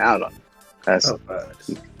 you're missing out on it. That's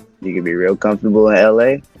you can be real comfortable in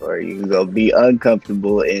LA, or you can go be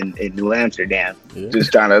uncomfortable in New Amsterdam,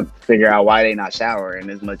 just trying to figure out why they not showering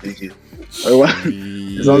as much as you, or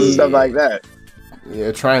some stuff like that.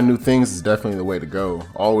 Yeah, trying new things is definitely the way to go.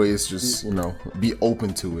 Always just be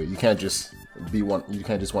open to it. You can't just you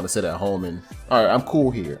can't just want to sit at home and all right, I'm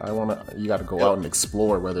cool here. You got to go out and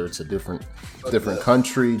explore, whether it's a different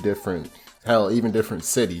country, even different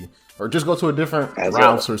city, or just go to a different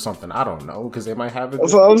Ralph's or something. I don't know, because they might have it.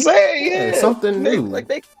 That's what I'm saying. Yeah, something new. Like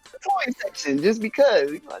they the toy section just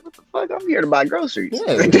because. You're like, what the fuck? I'm here to buy groceries.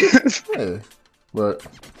 Yeah. But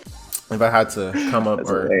if I had to come up, That's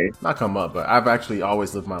or hilarious. not come up, but I've actually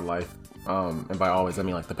always lived my life, and by always I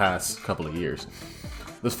mean like the past couple of years.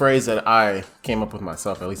 This phrase that I came up with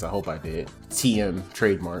myself, at least I hope I did, TM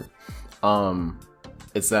trademark.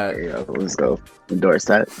 It's that. There you go. Let's go. Endorse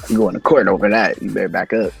that. You going to court over that? You better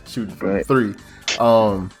back up. Shooting from 3.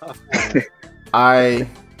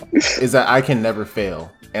 Is that I can never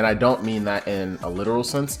fail, and I don't mean that in a literal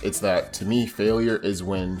sense. It's that to me, failure is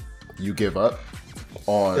when you give up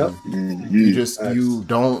on. Yep. You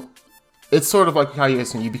don't. It's sort of like how you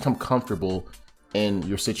guys, you become comfortable in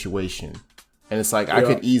your situation, and it's like I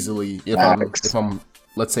could easily, if I'm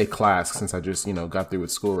let's say class, since I just got through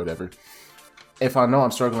with school or whatever. If I know I'm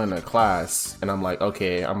struggling in a class and I'm like,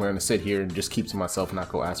 okay, I'm going to sit here and just keep to myself and not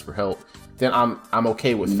go ask for help, then I'm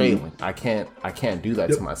okay with failing. I can't do that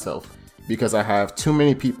to myself, because I have too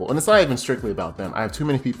many people, and it's not even strictly about them. I have too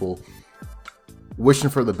many people wishing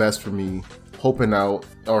for the best for me, hoping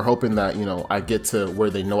that I get to where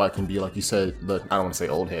they know I can be. Like you said, I don't want to say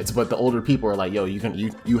old heads, but the older people are like, yo,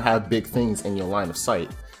 you have big things in your line of sight.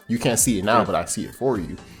 You can't see it now, but I see it for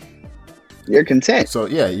you. You're content. So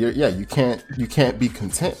you can't be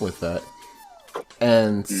content with that.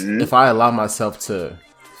 And if I allow myself to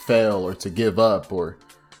fail or to give up, or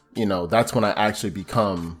that's when I actually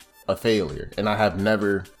become a failure. And I have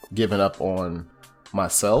never given up on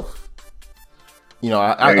myself.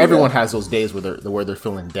 Everyone has those days where they're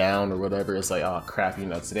feeling down or whatever. It's like, oh crap,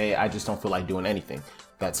 today I just don't feel like doing anything.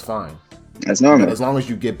 That's fine. That's normal. As long as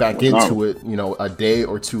you get back into it, a day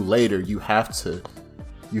or two later, you have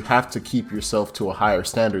to keep yourself to a higher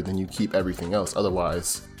standard than you keep everything else.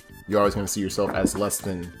 Otherwise, you're always going to see yourself as less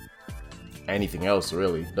than anything else,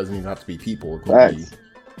 really. It doesn't even have to be people. It can be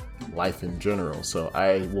life in general. So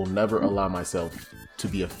I will never allow myself to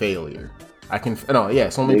be a failure. So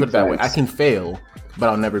let me put it that way. I can fail, but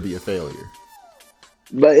I'll never be a failure.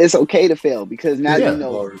 But it's okay to fail, because now you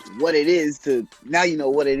know what it is to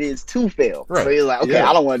fail. Right. So you're like, okay,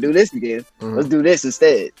 I don't want to do this again. Let's do this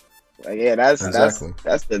instead. Like, that's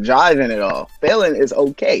the drive in it all. Failing is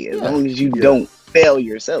okay as long as you don't fail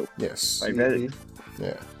yourself. Yes. Like that.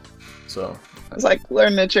 Yeah. So it's like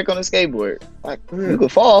learning a trick on a skateboard. Like you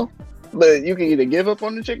could fall, but you can either give up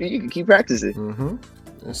on the trick or you can keep practicing.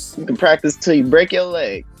 You can practice till you break your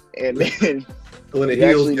leg, and then when it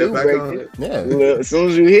heals, get back on it. Yeah. Well, as soon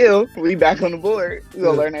as you heal, we back on the board. We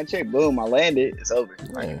gonna learn that trick. Boom! I landed. It's over.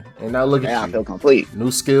 Right. And now look at you. I feel complete.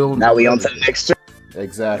 New skill. Now we on to the next trick.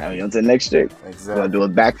 Exactly. Now we on to the next trick. Exactly. We're gonna do a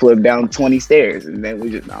backflip down 20 stairs, and then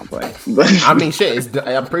we just I'm playing. I mean, shit.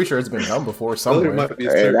 I'm pretty sure it's been done before somewhere.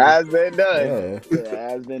 It has been done. It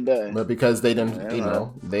has been done. But because they didn't,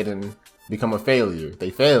 they didn't become a failure. They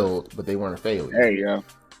failed, but they weren't a failure. There you go.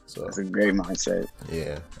 So that's a great mindset.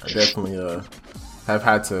 Yeah, I definitely I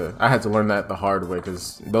had to learn that the hard way,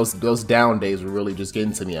 because those down days were really just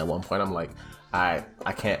getting to me at one point. I'm like, I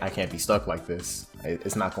can't be stuck like this.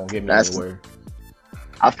 It's not gonna get me anywhere.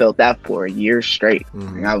 I felt that for a year straight.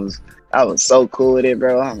 I was so cool with it,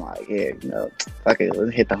 bro. I'm like, fuck it,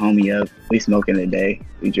 let's hit the homie up. We smoking today,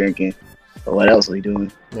 we drinking, but what else we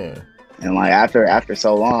doing? Yeah. And like after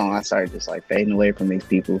so long, I started just like fading away from these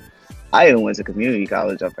people. I even went to community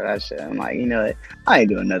college after that shit. I'm like, I ain't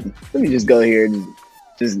doing nothing. Let me just go here and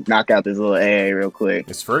just knock out this little AA real quick.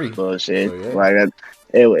 It's free. Bullshit. So, yeah. Like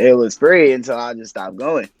it was free until I just stopped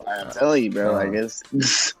going. Like, I'm telling you, bro. Like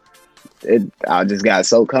I just got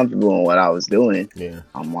so comfortable in what I was doing. Yeah.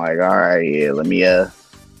 I'm like, all right, let me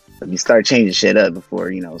start changing shit up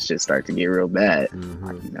before shit start to get real bad.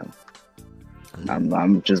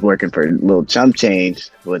 I'm just working for a little chump change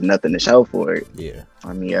with nothing to show for it. Yeah.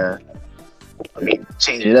 Let me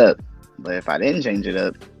change it up. But if I didn't change it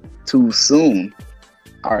up too soon,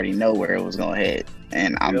 I already know where it was gonna head,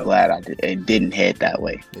 and I'm glad it didn't head that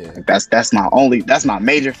way. Yeah. Like that's my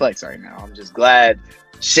major flex right now. I'm just glad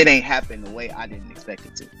shit ain't happened the way I didn't expect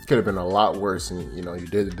it to. Could have been a lot worse, and you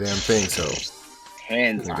did the damn thing. So,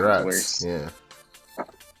 hands congrats. Worse. Yeah.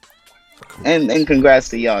 And congrats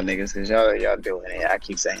to y'all niggas, because y'all doing it. I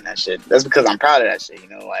keep saying that shit. That's because I'm proud of that shit.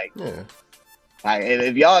 Like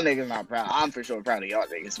if y'all niggas not proud, I'm for sure proud of y'all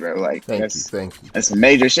niggas, bro. Like thank you. That's some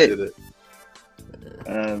major shit.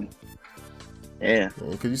 Yeah.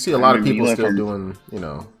 Because you see a lot of people still doing,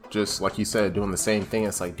 just like you said, doing the same thing.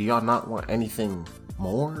 It's like, do y'all not want anything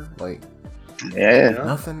more? Like,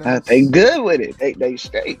 nothing else? They good with it. They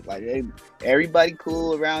straight. Like everybody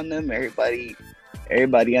cool around them. Everybody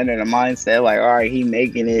under the mindset like, all right, he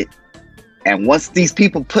making it. And once these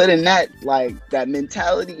people put in that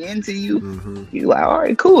mentality into you, Mm-hmm. you like, all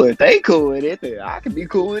right, cool. If they cool with it, then I can be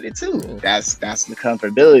cool with it too. That's the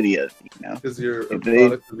comfortability of it, you know. Because you're a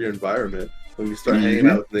product of your environment. When you start hanging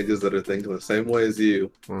out with niggas that are thinking the same way as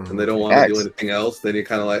you, and they don't want to do anything else, then you're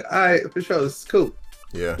kind of like, all right, for sure, this is cool.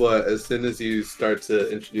 Yeah. But as soon as you start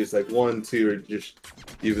to introduce like 1, 2, or just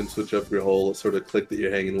even switch up your whole sort of clique that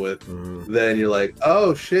you're hanging with, then you're like,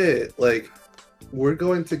 oh shit, like we're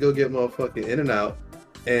going to go get motherfucking In-N-Out,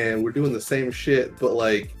 and we're doing the same shit, but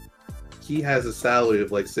like he has a salary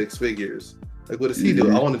of like 6 figures. Like, what does he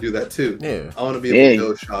do? I want to do that too. Yeah. I want to be able to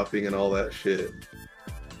go shopping and all that shit.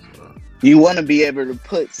 You want to be able to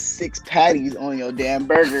put 6 patties on your damn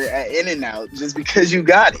burger at In-N-Out just because you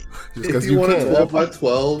got it. If you want a 12 by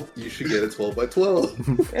 12, you should get a 12 by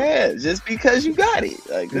 12. Yeah, just because you got it.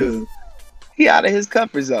 Like, he out of his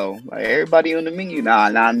comfort zone. Like, everybody on the menu, nah,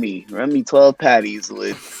 not me. Run me 12 patties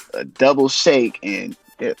with a double shake and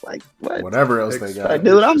like what? Whatever else they got. Like,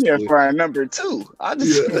 dude, I'm here for a number 2. I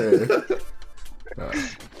just.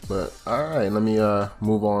 But all right, let me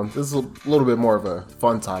move on. This is a little bit more of a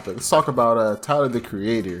fun topic. Let's talk about Tyler the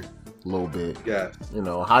Creator a little bit. Yeah. You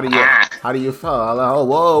know, how do you feel? Oh,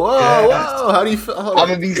 whoa. How do you feel? I'm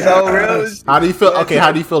gonna be so real. How do you feel? Okay,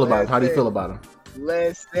 how do you feel about him? How do you feel about him?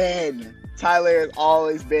 Listen, Tyler has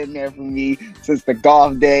always been there for me since the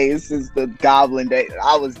golf days, since the Goblin days.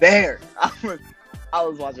 I was there. I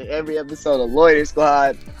was watching every episode of Loiter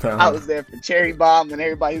Squad. I was there for Cherry Bomb, and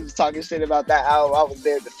everybody who was talking shit about that album, I was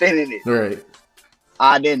there defending it. Right.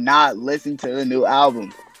 I did not listen to the new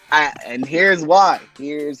album. And here's why.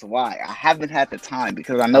 I haven't had the time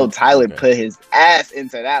because I know Tyler put his ass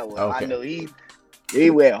into that one. I know he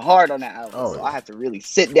went hard on that album. So I have to really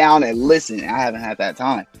sit down and listen. I haven't had that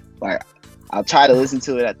time. Like, I'll try to listen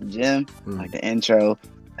to it at the gym, like the intro.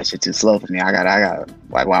 That shit too slow for me. I got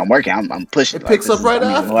like while I'm working, I'm pushing. It picks up right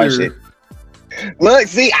after. Look,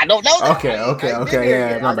 see, I don't know that. Okay.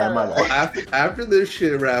 Yeah, my bad. After this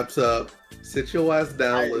shit wraps up, sit your ass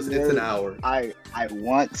down. It's an hour. I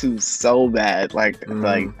want to so bad. Like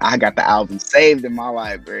I got the album saved in my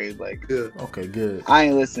library. Like, good. Okay, good. I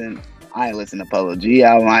ain't listen to Polo G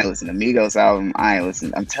album. I ain't listen to Migos album. I'm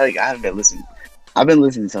telling you, I've been listening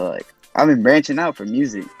to I've been branching out for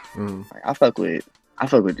music. Like, I fuck with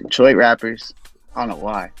Detroit rappers. I don't know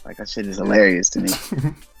why. Like, that shit is hilarious to me.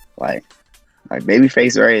 like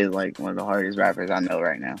Babyface Ray is like one of the hardest rappers I know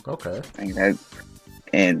right now. Okay.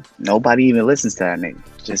 And nobody even listens to that nigga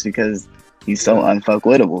just because he's so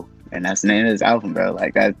unfuckwittable. And that's the name of his album, bro.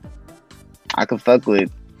 Like, that, I could fuck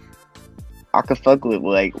with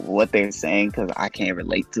like what they're saying because I can't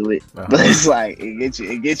relate to it. But it's like it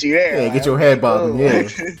gets you there. Yeah, like, get your head bobbing. Yeah.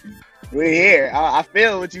 We're here. I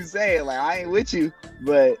feel what you're saying. Like, I ain't with you,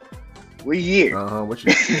 but we here.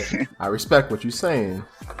 I respect what you're saying.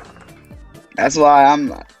 That's why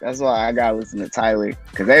I gotta listen to Tyler,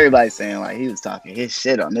 because everybody's saying like he was talking his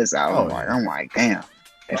shit on this album. I'm like, damn.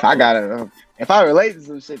 If I relate to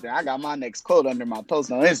some shit, then I got my next quote under my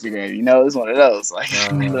post on Instagram. You know, it's one of those.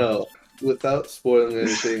 Like, no, without spoiling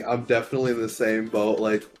anything, I'm definitely in the same boat.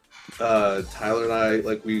 Like, Tyler and I,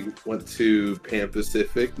 like, we went to Pan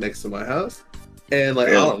Pacific next to my house, and like,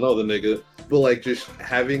 I don't know the nigga, but like, just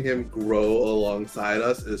having him grow alongside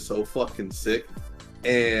us is so fucking sick.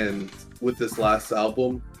 And with this last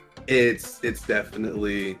album, it's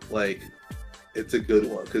definitely like, it's a good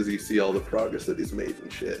one because you see all the progress that he's made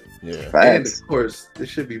and shit. Yeah. And of course, it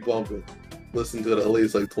should be bumping. Listen to it at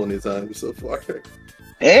least like 20 times so far.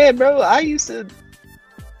 Yeah, bro. I used to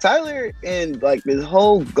Tyler and like the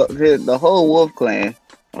whole Wolf Clan, the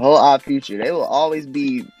whole Odd Future. They will always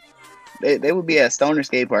be. They would be at Stoner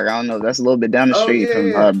Skate Park. I don't know. That's a little bit down the street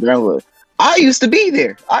from Brentwood. I used to be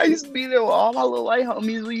there. With all my little white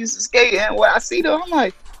homies. We used to skate, and when I see them, I'm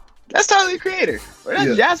like, that's Tyler the Creator. Or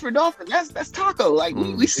that's Jasper Dolphin. That's Taco. Like,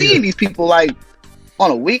 we seeing these people like on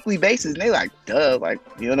a weekly basis, and they like, duh, like,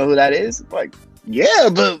 you don't know who that is? Like, yeah,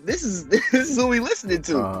 but this is who we listening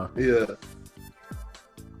to.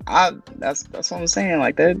 That's what I'm saying.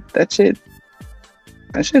 Like, that shit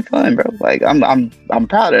fun, bro. Like, I'm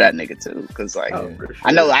proud of that nigga too, because like, sure.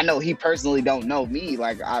 I know he personally don't know me.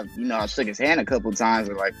 Like, I shook his hand a couple times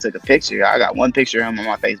or like took a picture. I got one picture of him on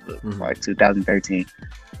my Facebook, like 2013.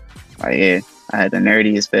 Like, yeah, I had the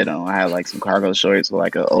nerdiest fit on. I had like some cargo shorts with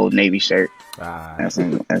like an Old Navy shirt, and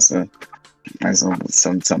some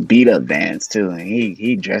beat up Vans too. And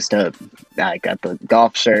he dressed up. I got the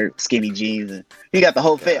golf shirt, skinny jeans, and he got the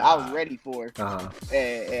whole fit I was ready for. And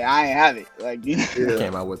I ain't have it. Like, He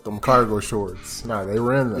came out with them cargo shorts. Nah, they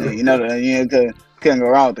were in there. Couldn't go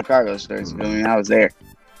wrong with the cargo shorts. I mean, I was there.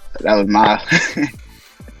 That was my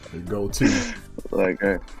Go-to. Like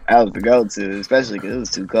that was the go-to, especially because it was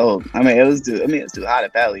too cold. It's too hot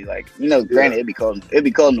at Valley. Like, granted, it'd be cold. It'd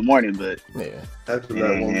be cold in the morning, but Yeah. After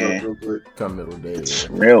that, warms up real quick. Come middle day. It's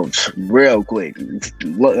real quick.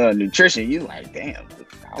 Nutrition, you like, damn,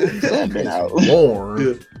 how has that been out?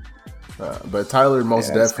 Warm. But Tyler,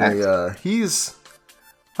 most definitely, he's.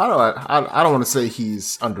 I don't want to say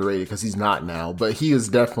he's underrated because he's not now, but he is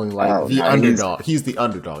definitely like the underdog. He's the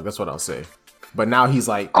underdog. That's what I'll say. But now he's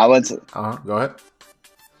like. I went to. Go ahead.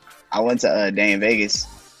 I went to Day in Vegas.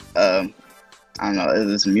 I don't know. It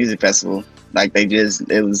was a music festival. Like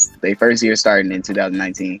it was their first year starting in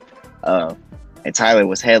 2019. And Tyler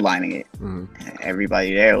was headlining it. Mm-hmm. And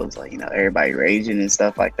everybody there was like, everybody raging and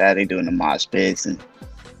stuff like that. They doing the mosh pits and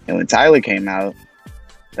when Tyler came out,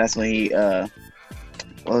 that's when he what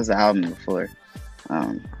was the album before?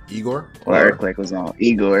 Igor? Or Earthquake was on.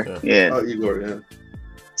 Igor. Yeah. Oh, Igor, yeah.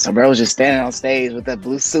 So bro was just standing on stage with that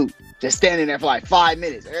blue suit, just standing there for like 5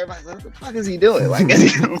 minutes. Everybody's like, what the fuck is he doing? Like,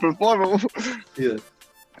 is he performing? Yeah.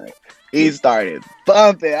 He started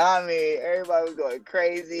bumping. I mean, everybody was going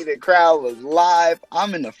crazy. The crowd was live.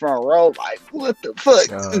 I'm in the front row, like, what the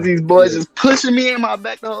fuck? These boys just pushing me in my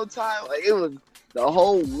back the whole time. Like, it was the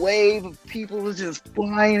whole wave of people was just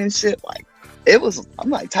flying and shit. Like, I'm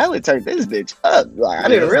like, Tyler turned this bitch up. Like, I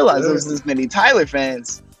didn't realize there was this many Tyler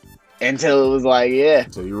fans until it was like,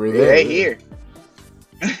 so you were there. They here.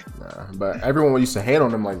 But everyone used to hate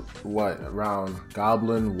on him, like, what, around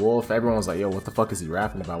Goblin, Wolf, everyone was like, yo, what the fuck is he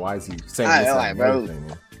rapping about? Why is he saying this? Like, bro,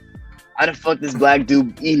 how the fuck this black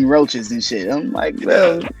dude eating roaches and shit? I'm like,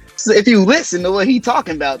 well, so if you listen to what he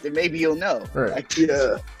talking about, then maybe you'll know. Right. Like,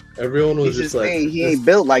 yeah. Everyone was just like, saying he ain't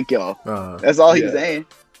built like y'all. That's all he was saying.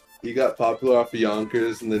 He got popular off of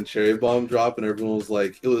Yonkers and then Cherry Bomb dropped and everyone was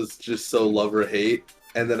like, it was just so love or hate.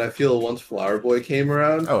 And then I feel once Flower Boy came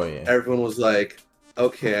around, everyone was like,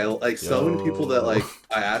 okay, like so many people that like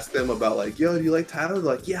I asked them about like, yo, do you like Tyler? They're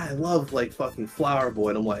like, yeah, I love like fucking Flower Boy.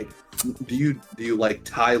 And I'm like, do you like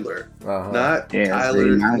Tyler? Not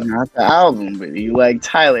Tyler. Not the album, but you like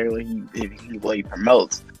Tyler what he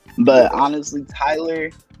promotes. But honestly,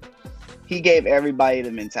 Tyler, he gave everybody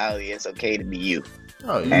the mentality it's okay to be you.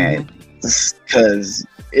 And because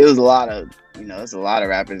it was a lot of there's a lot of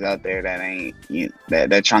rappers out there that ain't that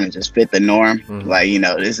they're trying to just fit the norm. Like,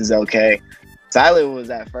 this is okay. Tyler was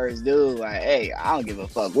that first dude, like, hey, I don't give a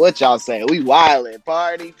fuck what y'all say. We wildin',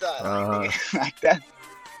 party time. Like that.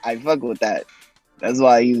 I fuck with that. That's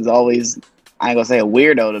why he was always, I ain't gonna say a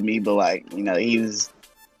weirdo to me, but like, he's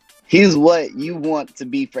what you want to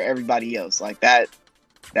be for everybody else. Like that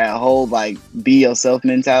whole like be yourself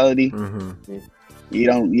mentality. You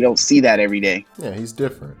don't see that every day. Yeah, he's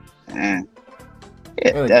different.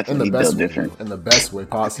 Definitely built different. In the best way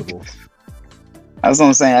possible. That's what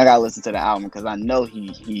I'm saying. I gotta listen to the album because I know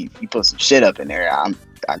he put some shit up in there. I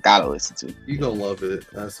gotta listen to. You gonna love it.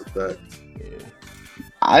 That's a fact. Yeah.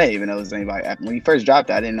 I didn't even know there was anybody. When he first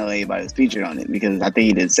dropped it, I didn't know anybody was featured on it because I think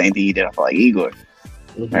he did the same thing he did off like Igor.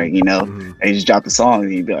 Like, they just dropped the song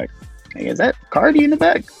and he'd be like, hey, is that Cardi in the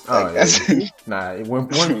back?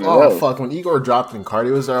 When Igor dropped and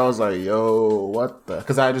Cardi was there, I was like, yo, what the?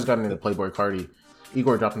 Because I just got into Playboy Cardi.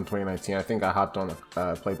 Igor dropped in 2019. I think I hopped on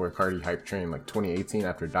a Playboy Cardi hype train like 2018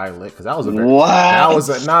 after Die Lit because that was but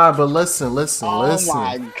listen.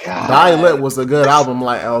 My God. Die Lit was a good album.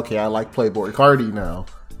 Like, okay, I like Playboy Cardi now.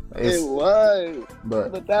 It was,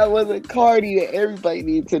 but that wasn't Cardi that everybody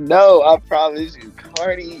needs to know. I promise you,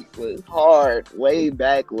 Cardi was hard way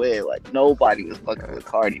back when. Like nobody was fucking with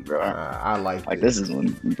Cardi, bro. I like it. This is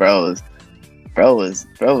when bro was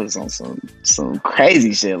on some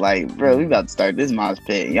crazy shit. Like, bro, we about to start this mosh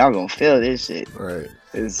pit. And y'all gonna feel this shit. Right.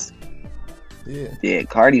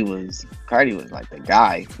 Cardi was like the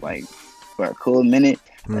guy. Like for a cool minute,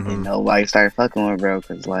 but then nobody started fucking with bro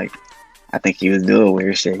because like. I think he was doing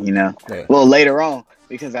weird shit, Yeah. Well, later on,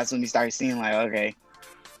 because that's when he started seeing like, okay,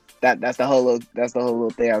 that's the whole little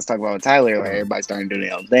thing I was talking about with Tyler. Like everybody started doing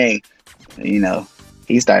their own thing.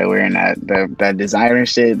 He started wearing that designer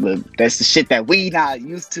shit, but that's the shit that we not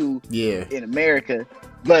used to. In America,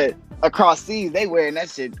 but across seas they wearing that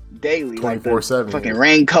shit daily, 24/7, fucking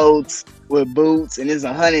raincoats with boots, and it's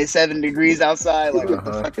 107 degrees outside. Like, what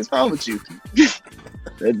the fuck is wrong with you?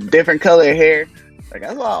 The different color hair. Like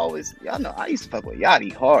that's why y'all know I used to fuck with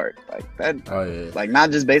Yachty hard, like that. Like not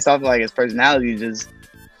just based off of, like his personality, just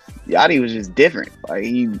Yachty was just different. Like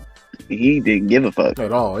he didn't give a fuck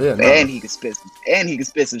at all. Yeah, and he could spit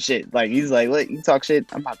some shit. Like he's like, what you talk shit?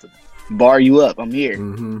 I'm about to bar you up. I'm here.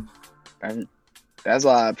 That's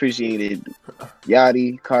why I appreciated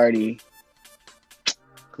Yachty, Cardi.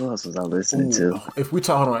 Who else was I listening to? If we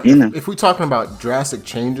talking about drastic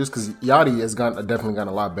changes, because Yachty has definitely gotten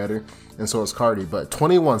a lot better, and so has Cardi. But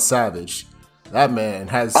 21 Savage, that man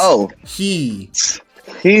has he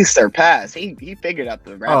surpassed. He figured out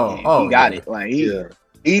the rap game. He got it. Like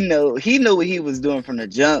he knew what he was doing from the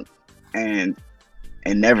jump, and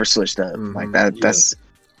never switched up. Like that. That's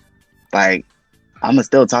like. I'm gonna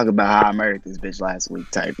still talk about how I murdered this bitch last week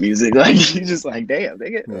type music. Like, you just like, damn,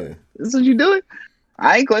 nigga, this is what you doing?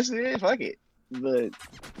 I ain't questioning it, fuck it. But,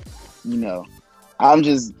 you know, I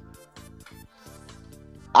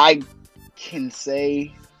can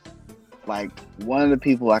say, like, one of the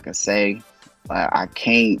people I can say, I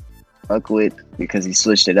can't fuck with because he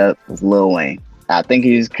switched it up was Lil Wayne. I think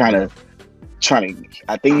he was kind of trying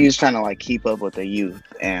to, like, keep up with the youth,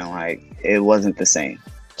 and, like, it wasn't the same.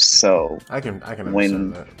 So I can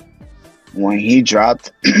understand that. When he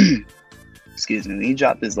dropped excuse me, when he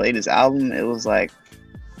dropped his latest album, it was like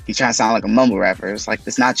he trying to sound like a mumble rapper. It's like,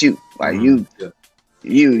 that's not you. Like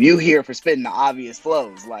you here for spitting the obvious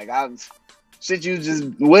flows. Like shit you just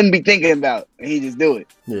wouldn't be thinking about, and he just do it.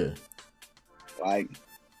 Yeah. Like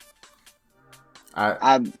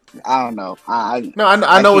I don't know. I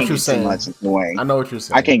know what you're saying. I know what you're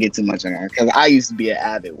saying. I can't get too much on there because I used to be an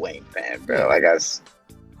avid Wayne fan, bro. Like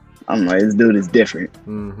I'm like, this dude is different.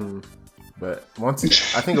 But once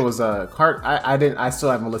I think it was Carter. I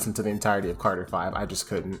still haven't listened to the entirety of Carter 5. I just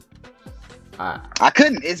couldn't. I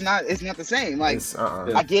couldn't. It's not the same. Like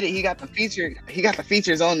I get it. He got the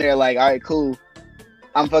features on there. Like, all right, cool.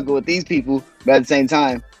 I'm fucking with these people, but at the same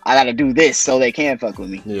time, I gotta do this so they can fuck with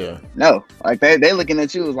me. Yeah. No, like they looking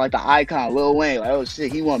at you as like the icon, Lil Wayne. Like, oh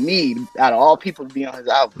shit, he want me out of all people to be on his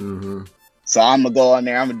album. So I'm gonna go on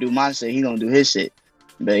there. I'm gonna do my shit. He gonna do his shit.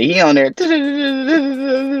 But he on there, like,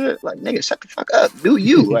 nigga, shut the fuck up. Do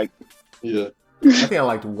you? Like, yeah. I think I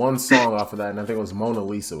liked one song off of that, and I think it was Mona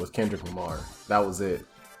Lisa with Kendrick Lamar. That was it.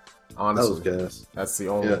 Honestly, that was gas. That's the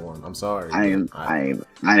only one. I'm sorry. I didn't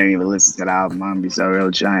even listen to the album. I'm gonna be so real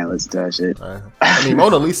with you. I ain't listen to that shit. I mean,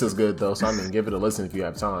 Mona Lisa's good though, so I'm gonna give it a listen if you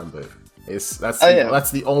have time. But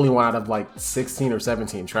that's the only one out of like 16 or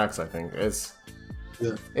 17 tracks. I think it's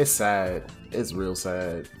sad. It's real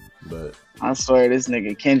sad. But I swear, this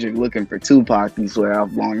nigga Kendrick looking for Tupac. You swear how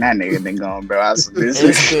long that nigga been gone, bro. It's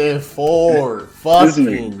been 4 fucking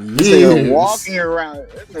years. This nigga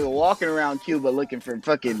walking around Cuba looking for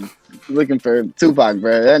Tupac,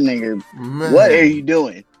 bro. That nigga, man. What are you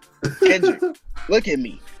doing, Kendrick? Look at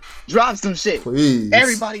me, drop some shit. Please.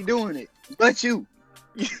 Everybody doing it, but you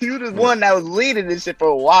the one that was leading this shit for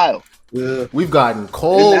a while. Yeah, we've gotten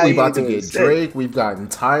Cole. We about to get Drake. We've gotten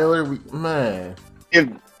Tyler.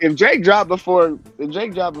 If Drake dropped before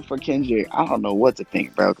Kendrick, I don't know what to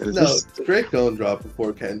think, bro. Drake don't drop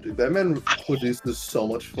before Kendrick. That man produces so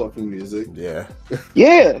much fucking music. Yeah.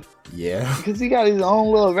 Because he got his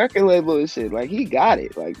own little record label and shit. Like, he got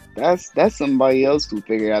it. Like, that's somebody else who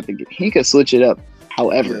figured out he could switch it up.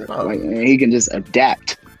 However, and he can just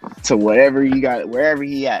adapt to whatever he got, wherever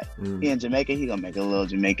he at. He in Jamaica, he gonna make a little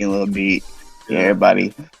Jamaican little beat. Yeah.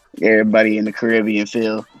 Everybody in the Caribbean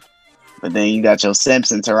feel. But then you got your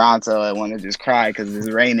Simps in Toronto that want to just cry because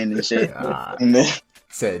it's raining and shit. And then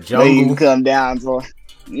said jungle. You can come down to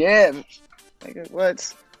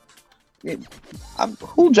what?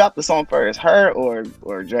 Who dropped the song first, her or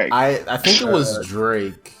Drake? I think it was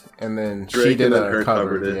Drake, and then Drake she did her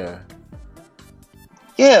covered it.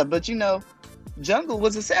 Yeah, but you know, Jungle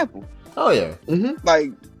was a sample. Oh yeah,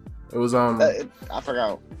 like it was I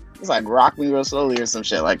forgot. It's like Rock Me Real Slowly or some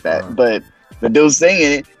shit like that, but. The dude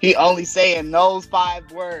singing it, he only saying those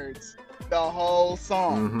 5 words the whole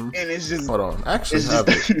song, and it's just. Hold on, actually,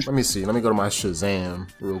 let me see. Let me go to my Shazam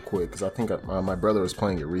real quick because I think my brother was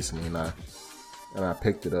playing it recently, and I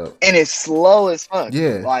picked it up. And it's slow as fuck.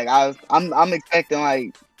 Yeah, like I'm expecting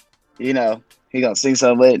like, you know, he gonna sing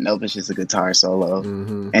something with it. Nope, it's just a guitar solo,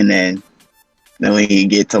 and then when he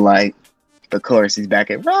get to like the chorus, he's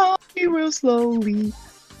back at Rock Me Real Slowly.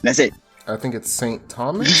 That's it. I think it's St.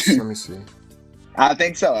 Thomas. Let me see. I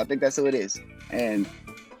think so. I think that's who it is. And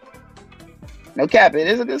no cap, it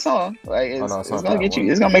is a good song. Like it's gonna get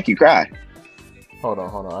you. It's gonna make you cry. Hold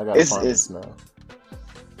on. I gotta find this now.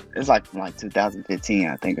 It's like from 2015,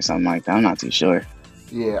 I think, or something like that. I'm not too sure.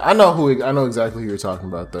 Yeah, I know exactly who you're talking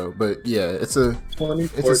about though. But yeah, it's a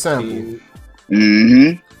sample.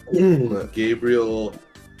 Gabriel.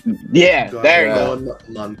 Yeah, there you go.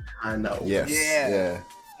 Montano. Yes. Yeah.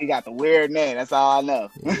 He got the weird name. That's all I know.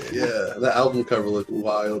 Yeah, the album cover looked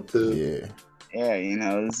wild too. Yeah, you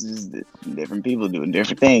know, it's just different people doing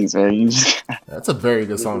different things, man. That's a very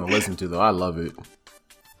good song to listen to, though. I love it.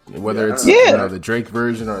 Whether it's the Drake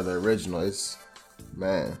version or the original, it's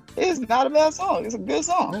Man. It's not a bad song. It's a good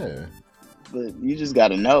song. Yeah. But you just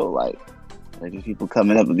gotta know, like these people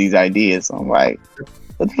coming up with these ideas. So I'm like,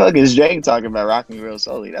 what the fuck is Drake talking about? Rock Me Real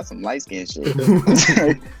Slowly? That's some light skin shit.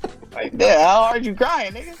 Like, damn, how hard you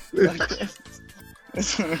crying, nigga?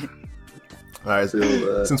 All right,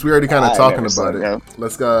 so, since we already kind of talking about it, yo.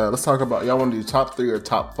 let's talk about, y'all want to do top 3 or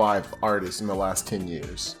top 5 artists in the last 10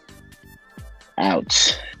 years?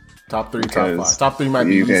 Ouch. Top 3, top 5. Top 3 might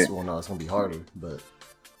be easy. Well, no, it's gonna be harder, but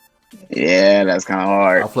yeah, that's kind of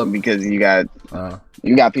hard. I'll flip because you got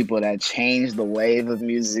people that change the wave of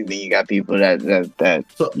music, then you got people that.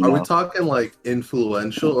 So are we talking like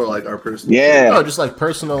influential or like our personal? Yeah, favorite? No, just like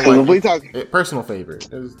personal. Because like, if we talk personal favorite.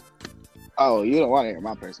 Oh, you don't want to hear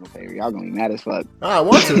my personal favorite. Y'all gonna be mad as fuck. I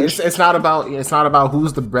want to. It's not about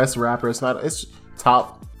who's the best rapper. It's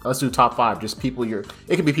top. Let's do top 5. Just people it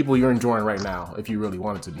could be people you're enjoying right now if you really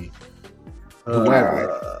want it to be.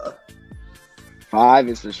 Whoever. 5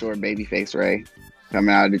 is for sure Babyface Ray,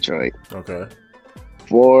 coming out of Detroit. Okay.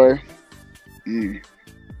 4,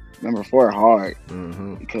 number 4 hard.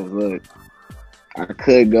 Mm-hmm. Because look, I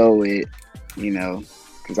could go with,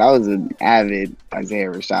 because I was an avid Isaiah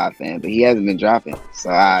Rashad fan, but he hasn't been dropping. So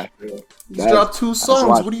He's dropped 2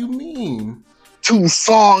 songs. What do you mean? 2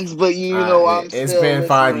 songs, but I'm still. It's been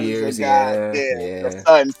 5 years. Yeah. The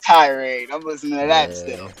Sun's tirade. I'm listening to that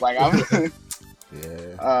still. Like I'm.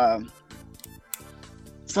 Yeah.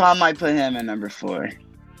 So I might put him at number 4,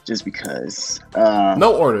 just because.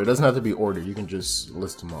 No order. It doesn't have to be order. You can just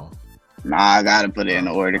list them off. Nah, I gotta put it in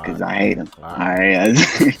order because I hate him. All right.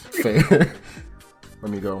 Fair.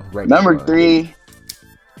 Let me go. Right Number 3.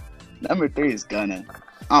 Number 3 is Gunna.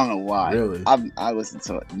 I don't know why. Really? I listened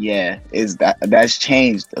to it. Yeah, that's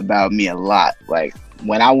changed about me a lot. Like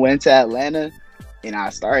when I went to Atlanta and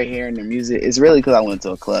I started hearing the music, it's really because I went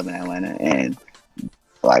to a club in Atlanta and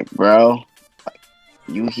like, bro, like,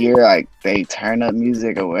 you hear like they turn up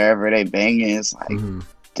music or wherever they banging. It's like,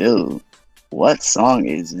 dude, what song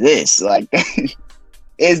is this? Like,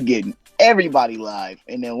 it's getting everybody live.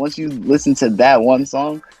 And then once you listen to that one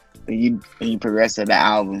song, then you progress to the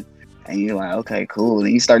album. And you're like, okay, cool.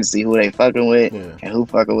 And you start to see who they fucking with and who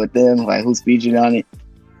fucking with them, like who's featured on it.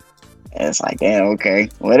 And it's like, damn, okay,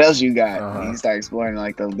 what else you got? And you start exploring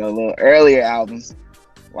like the little earlier albums.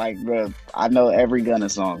 Like, bro, I know every Gunna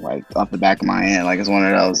song like off the back of my hand. Like it's one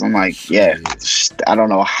of those. I'm like, yeah, I don't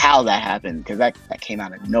know how that happened because that came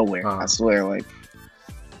out of nowhere. I swear, like,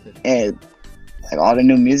 and like all the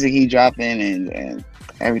new music he dropping and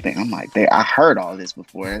everything. I'm like, I heard all this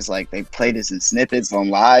before. It's like they play this in snippets on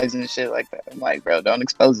lives and shit like that. I'm like, bro, don't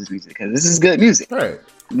expose this music because this is good music. Right.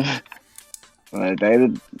 But they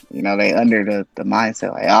under the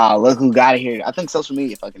mindset like, oh, look who got it here. I think social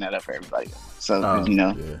media fucking that up for everybody. So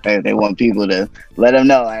they want people to let them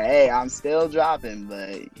know like, hey, I'm still dropping, but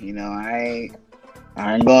I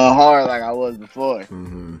ain't going hard like I was before.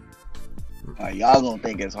 Mm-hmm. Y'all gonna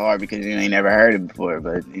think it's hard because you ain't never heard it before,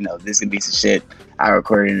 but this could be some shit I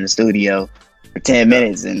recorded in the studio for 10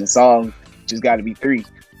 minutes and the song just got to be 3.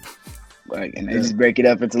 Like, and they just break it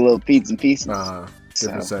up into little pieces.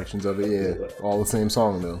 Different sections of it, all the same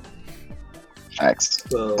song though. Facts.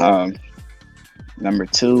 Number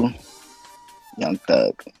 2, Young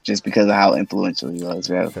Thug, just because of how influential he was,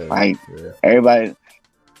 bro. Okay. Like everybody,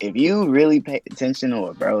 if you really pay attention to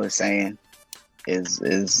what bro is saying,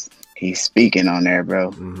 is he's speaking on there, bro.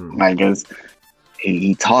 Mm-hmm. Like,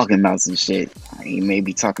 he talking about some shit. He may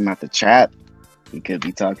be talking about the trap. He could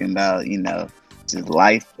be talking about, just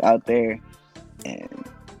life out there. And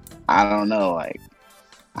I don't know, like,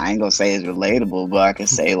 I ain't gonna say it's relatable, but I can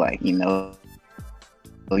say, like, you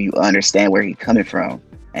understand where he's coming from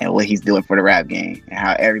and what he's doing for the rap game and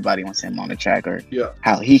how everybody wants him on the track or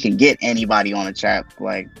how he can get anybody on the track.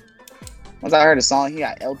 Like, once I heard a song, he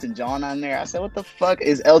got Elton John on there. I said, what the fuck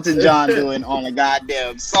is Elton John doing on a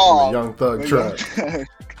goddamn song? Young Thug track.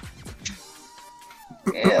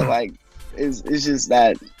 Yeah, like, it's just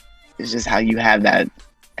that, it's just how you have that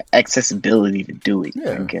accessibility to do it,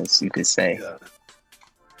 I guess you could say.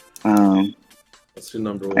 What's your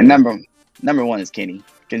number 1? And number 1 is Kendrick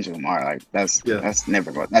Lamar. Like, that's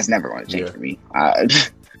never going to change for me. I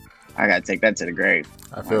gotta take that to the grave.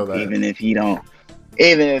 I feel that. Even if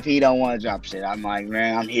he don't want to drop shit, I'm like,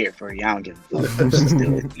 man, I'm here for you. I don't give a fuck. Let's just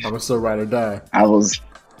do it. I'm gonna still ride or die. I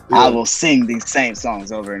will sing these same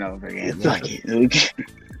songs over and over again. Fuck it.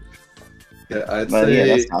 Yeah, I'd but say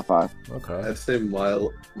that's top 5. Okay. I'd say my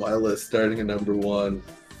list starting at number 1.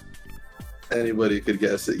 Anybody could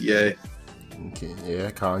guess it. Ye. Okay.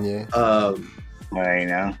 Yeah, Kanye.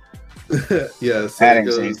 Well, Yeah. So that ain't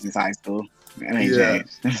changed since high school. That ain't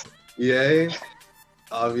changed. Ye.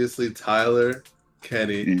 Obviously, Tyler.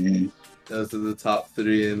 Kenny. Mm-hmm. Those are the top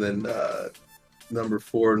 3, and then number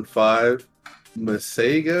 4 and 5,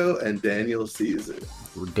 Masego and Daniel Caesar.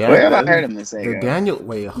 Where have I heard of Masego?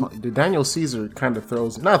 The Daniel Caesar kind of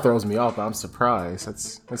throws me off, but I'm surprised.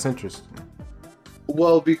 That's interesting.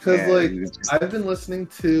 Well, because I've been listening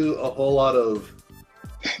to a whole lot of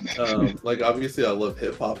like, obviously I love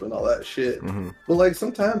hip hop and all that shit, but like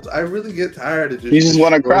sometimes I really get tired of just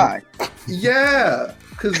want to cry. Yeah,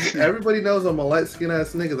 because everybody knows I'm a light skinned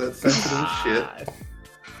ass nigga that's sensitive as shit.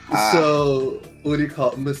 So what do you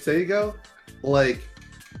call it, Masego? Like,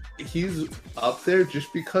 he's up there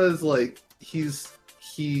just because like he's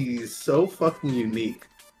so fucking unique.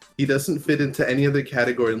 He doesn't fit into any other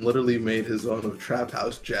category and literally made his own of trap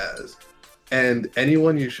house jazz. And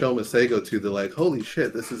anyone you show Masego to, they're like, holy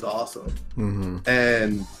shit, this is awesome.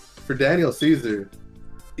 And for Daniel Caesar,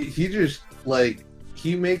 he just like,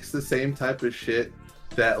 he makes the same type of shit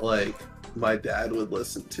that like my dad would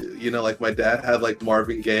listen to. You know, like my dad had like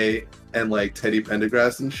Marvin Gaye and like Teddy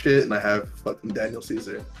Pendergrass and shit, and I have fucking Daniel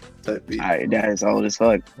Caesar type beat. Alright, that is old as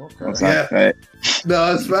fuck. Okay. Yeah.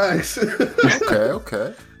 No, it's facts.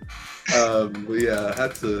 Okay. But yeah, I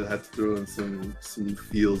had to throw in some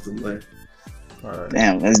feels in there. All right.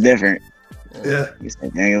 Damn, that's different. Yeah. You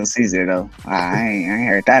said Daniel Caesar though. I ain't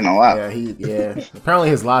heard that in a while. Yeah. Apparently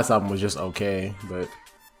his last album was just okay, but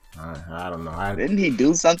I don't know. Didn't he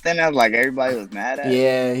do something that like everybody was mad at?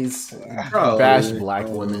 Yeah, he's bashed black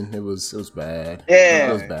women. It was bad. Yeah,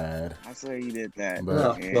 it was bad. I swear he did that.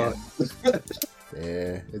 But,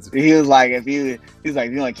 yeah, he was like, if you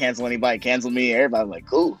want to cancel anybody, cancel me. Everybody was like,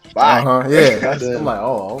 cool, bye. Yeah, I'm like,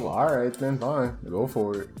 oh, all right then, fine, go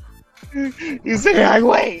for it. You say like,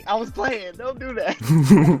 wait, I was playing. Don't do that.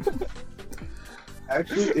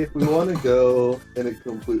 Actually, if we want to go in a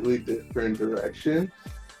completely different direction,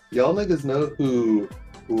 y'all niggas know who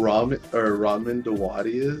Ramen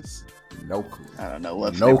Dawadi is? No clue. I don't know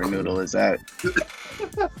what flavor noodle is that.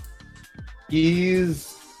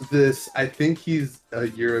 I think he's a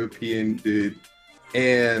European dude,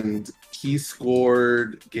 and he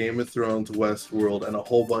scored Game of Thrones, Westworld, and a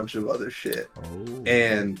whole bunch of other shit.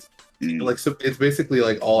 And like, so it's basically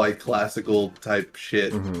like all like classical type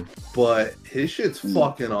shit, but his shit's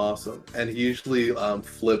fucking awesome. And he usually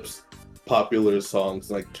flips popular songs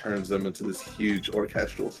and like turns them into this huge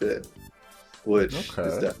orchestral shit, which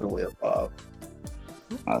is definitely a pop.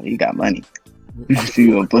 Oh, he got money.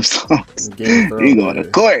 You gonna flip songs? You going to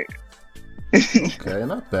court? Okay,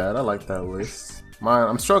 not bad. I like that list.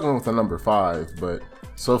 I'm struggling with the number 5, but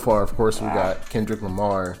so far, of course, we got Kendrick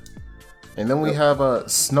Lamar. And then we have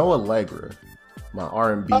Snow Allegra, my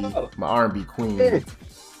R&B queen.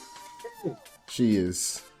 She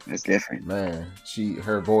is. It's different, man.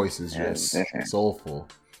 Her voice is just soulful,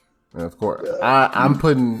 and of course, I'm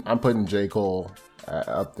putting J. Cole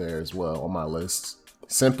up there as well on my list,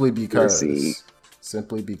 simply because he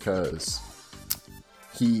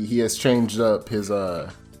has changed up his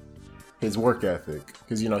work ethic,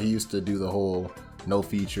 because he used to do the whole no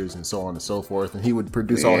features and so on and so forth, and he would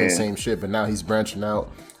produce all his same shit, but now he's branching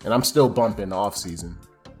out, and I'm still bumping Off Season.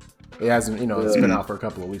 It hasn't, it's been out for a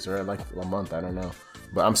couple of weeks or like a month, I don't know,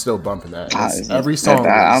 but I'm still bumping that. Every song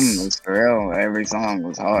was for real. Every song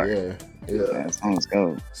was hard. Yeah. That song was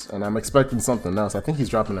good. And I'm expecting something else. I think he's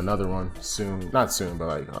dropping another one soon. Not soon,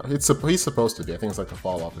 but like he's supposed to be. I think it's like a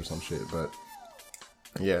fall off or some shit. But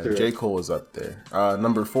yeah, J. Cole is up there.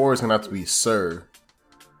 Number 4 is gonna have to be Sir.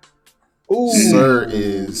 Ooh, Sir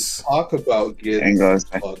is talk about getting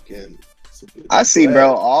fucking. I see,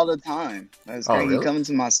 bro, all the time. That's great. Really? He comes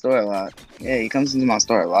to my store a lot. Yeah, he comes into my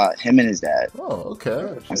store a lot. Him and his dad. Oh,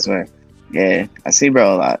 okay. I swear. Yeah, I see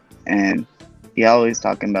bro a lot, and he always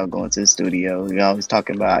talking about going to the studio. He always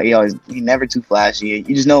talking about. He never too flashy.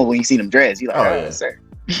 You just know when you see them dreads. You like, oh yeah, sir.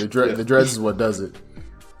 The dreads is what does it.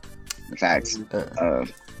 Facts.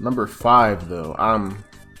 Number 5 though,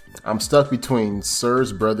 I'm stuck between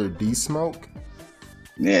Sir's brother D Smoke.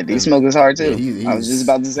 Yeah, D Smoke is hard too. Yeah, I was just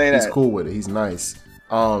about to say that. He's cool with it. He's nice.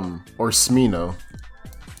 Or Smino.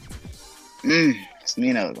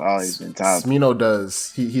 Smino's always been top. Smino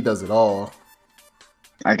does. He does it all.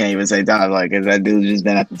 I can't even say top, like, cause that dude just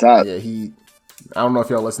been at the top. Yeah, I don't know if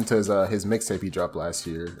y'all listened to his mixtape he dropped last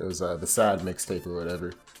year. It was the Sad mixtape or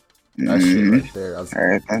whatever. That shit right there.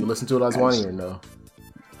 You listen to it, Aswani, or no?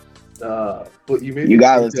 But you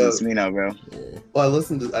gotta listen to Smino, bro. Yeah. Well,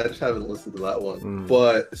 I just haven't listened to that one.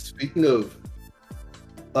 But speaking of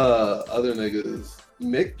other niggas,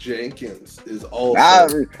 Mick Jenkins is also. Y'all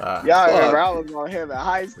remember I was on him in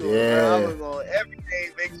high school. Yeah. Bro. I was on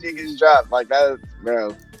everything Mick Jenkins dropped. Like that,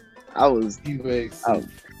 bro. He makes some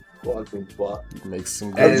fucking fuck. He makes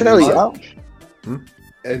some. I tell y'all.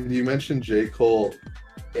 And you mentioned J. Cole,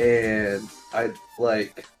 and I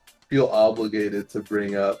like feel obligated to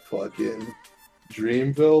bring up fucking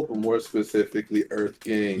Dreamville, but more specifically Earth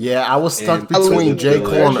Gang. Yeah, I was stuck and between J. Visibility.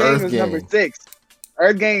 Cole and Earth Gang Earth was Gang. number 6.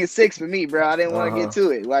 Earth Gang is 6 for me, bro. I didn't want to get to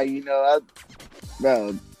it. Like, you know,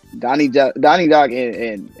 bro, Donnie Dog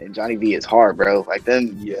and Johnny V is hard, bro. Like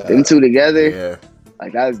them two together, Yeah.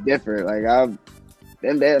 like that's different. Like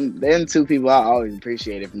them two people I always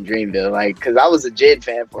appreciated from Dreamville. Like, cause I was a Jid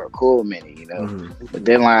fan for a cool minute, you know. Mm-hmm. But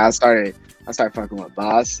then like I started fucking with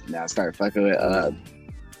Boss, and I started fucking with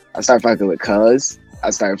Cuz. I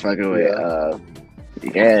started fucking with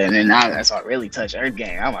and then that's what really touched Earth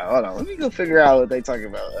Gang. I'm like, hold on, let me go figure out what they talking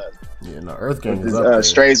about. Yeah, no, Earth Gang is This, up there.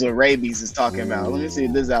 Strays with Rabies is talking about. Let me see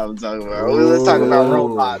what this album's talking about. Let's talk about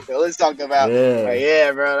Robot. So let's talk about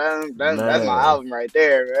bro. That's my album right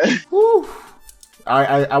there, bro. Woo.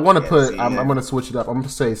 I want to put. see, I'm going to switch it up. I'm going to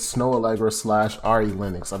say Snow Allegra / Ari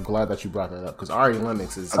Lennox. I'm glad that you brought that up because Ari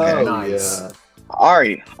Lennox is nice. Yeah.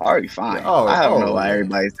 Ari fine. I don't know why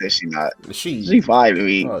everybody says she not. She fine to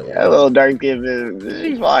me. That little dark kid,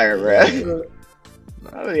 she fire, bro.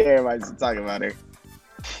 I don't hear everybody talking about her.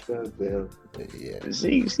 Goddamn. Yeah,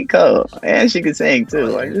 she cold and she can sing too.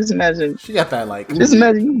 Like just imagine she got that like. Just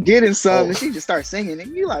imagine you getting some and she just starts singing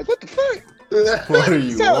and you like, what the fuck? What are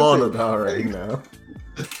you on about right now?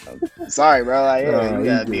 Sorry, bro. Like, you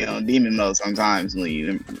gotta be on demon mode sometimes when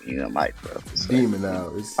you mic, bro. So, demon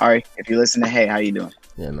hours. All right, if you listen to Hey, how you doing?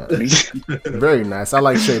 Yeah, no. Very nice. I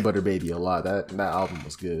like Shea Butter Baby a lot. That album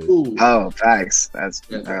was good. Ooh. Oh, facts. That's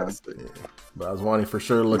Fantastic. Yeah. But I was wanting for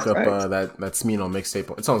sure to look up that Smino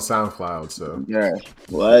mixtape. It's on SoundCloud, so yeah.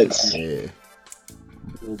 What? Yeah.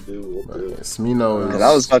 We'll do. Smino is.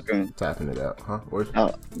 I was fucking tapping it out, huh?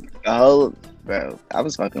 Bro. I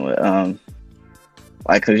was fucking with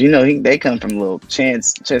like, cause they come from a little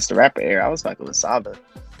Chance the Rapper era. I was fucking with Saba.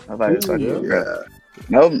 Nobody was fucking with bro.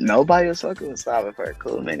 Nobody was fucking with Saba for a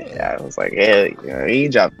cool minute. I was like, he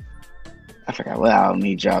dropped. I forgot what album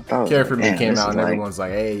he dropped. Care for Me came out and everyone's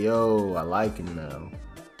like, hey, yo, I like him now.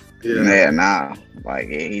 Yeah, nah. Like,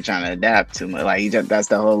 he trying to adapt too much. Like, that's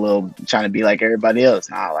the whole little trying to be like everybody else.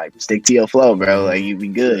 Nah, like, stick to your flow, bro. Like, you be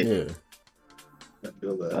good. Yeah. I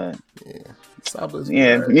feel that. Saba's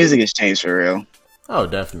good. Music has changed for real. Oh,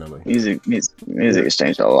 definitely. Music has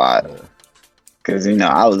changed a lot. Cause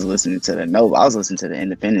I was listening to the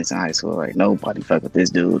Independents in high school. Like nobody fuck with this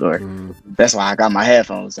dude, or that's why I got my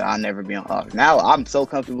headphones. So I'll never be on aux. Now I'm so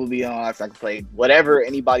comfortable being on aux. I can play whatever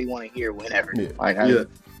anybody want to hear whenever. Yeah. Like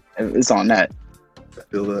it's on that. I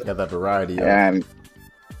feel that. Got that variety. And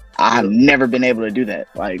I've never been able to do that.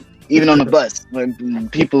 Like even on the bus when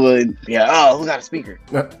people would who got a speaker?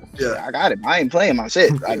 Yeah, I got it. I ain't playing my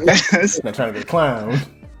shit. Like that's not trying to be a clown.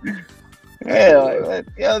 Yeah,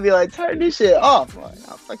 it'll be like, turn this shit off. Like,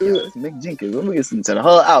 oh, fuck you, it's Mick Jenkins. Let me listen to the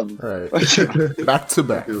whole album. Right. Back to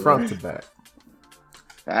back, front to back.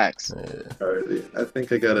 Facts. Yeah. Alrighty. I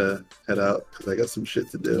think I gotta head out because I got some shit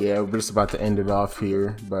to do. Yeah, we're just about to end it off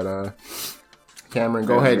here. But Cameron,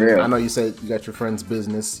 go ahead. I know you said you got your friend's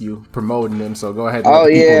business. You promoting them, so go ahead and let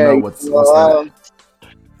people know what's that.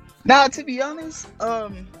 Now, to be honest,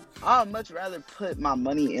 I'd much rather put my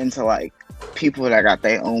money into like people that got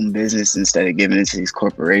their own business instead of giving it to these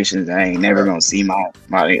corporations. I ain't never gonna see my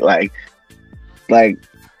money. Like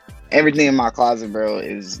everything in my closet, bro,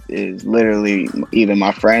 is literally either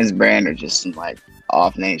my friend's brand or just some like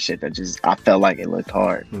off-name shit that just I felt like it looked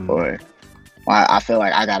hard, or I feel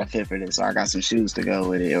like I got a fit for this, or I got some shoes to go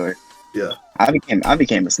with it, or I became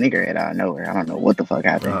a sneakerhead out of nowhere. I don't know what the fuck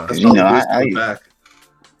happened. I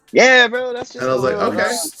yeah, bro, that's just. And I was like,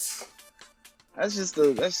 okay. That's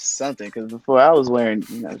just something. Because before I was wearing,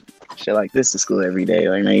 shit like this to school every day.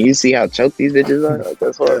 Like, man, you see how choked these bitches are? Like,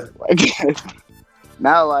 that's hard. Like,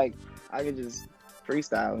 now, like, I can just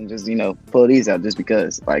freestyle and just, pull these out just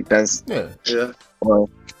because. Like, that's or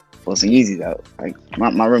pull some Yeezys out. Like,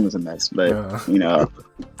 my room is a mess, but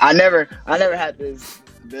I never had this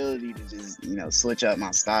ability to just, switch up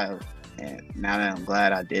my style. And now that I'm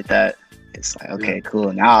glad I did that, it's like, okay,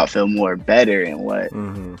 cool. Now I feel more better in what.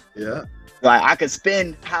 Like I could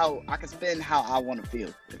spin how I want to feel,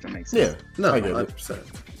 if that makes sense. Yeah, no, I get 100%.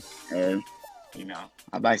 And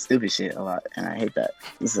I buy stupid shit a lot, and I hate that.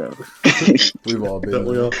 So we've all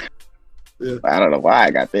been. I don't know why I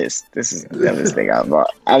got this. This is the dumbest thing I bought.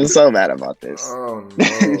 I'm so mad about this. Oh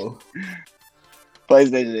no.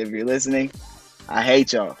 PlayStation, if you're listening, I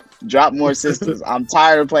hate y'all. Drop more systems. I'm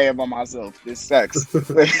tired of playing by myself. This sucks.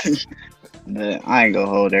 But I ain't gonna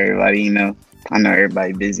hold everybody, I know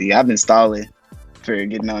everybody busy. I've been stalling for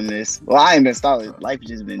getting on this. Well, I ain't been stalling. Life has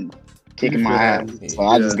just been kicking my ass. So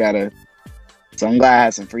I just gotta So I'm glad I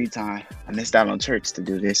had some free time. I missed out on church to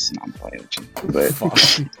do this. No, I'm playing with you. But,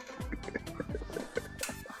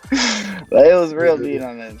 but it was real being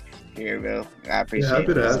on this here, bro. I appreciate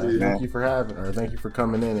happy to it. have you. Thank you for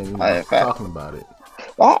coming in and talking about it.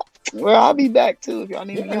 Well, I'll be back too if y'all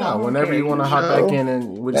need me. Whenever you want to hop back in,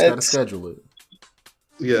 and we just gotta schedule it.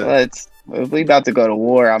 Yeah. If we about to go to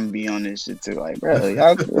war, I'm gonna be on this shit too. Like, bro,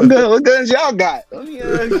 y'all, what guns y'all got? Let me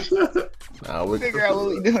figure out what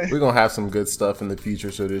we doing. We're gonna have some good stuff in the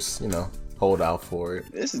future, so just hold out for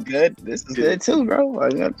it. This is good. This is good too, bro.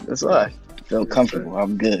 Like, that's why I feel comfortable.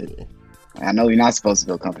 I'm good. Yeah. I know you're not supposed to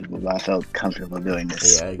feel comfortable, but I felt comfortable doing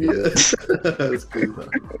this. Yeah, I get it. That's good.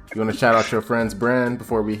 You want to shout out your friend's brand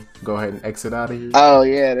before we go ahead and exit out of here? Oh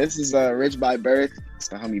yeah, this is Rich by Birth. It's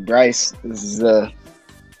the homie Bryce. This is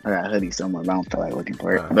I got a hoodie somewhere, but I don't feel like looking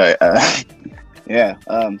for it. But yeah,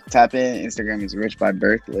 tap in. Instagram is Rich by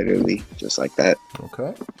Birth, literally just like that.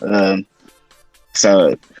 Okay.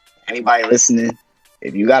 So anybody listening,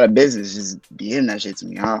 if you got a business, just DM that shit to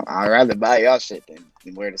me. I'd rather buy y'all shit than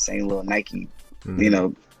wear the same little Nike,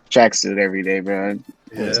 tracksuit every day, bro.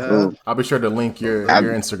 It's cool. I'll be sure to link your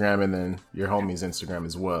Instagram and then your homie's Instagram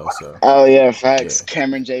as well. So. Oh yeah, facts. Yeah.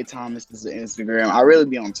 Cameron J Thomas is the Instagram. I really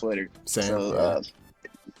be on Twitter. Same. So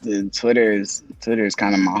the Twitter is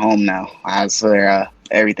kind of my home now. I swear,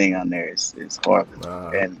 everything on there is horrible,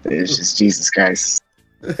 and it's just Jesus Christ.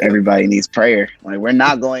 Everybody needs prayer. Like, we're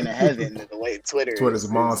not going to heaven the way Twitter's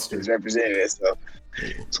a monster. Is represented. So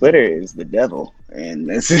Twitter is the devil, and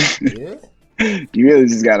you really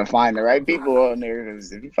just gotta find the right people on there.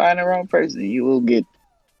 Because if you find the wrong person, you will get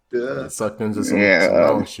sucked into some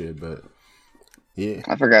wrong shit. But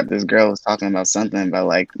I forgot this girl was talking about something about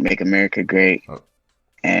like make America great,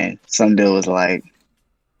 and some dude was like,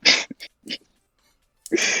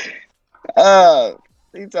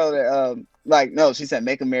 he told her no, she said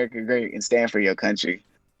make America great and stand for your country.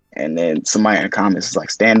 And then somebody in the comments was like,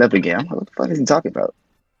 stand up again. I'm like, what the fuck is he talking about?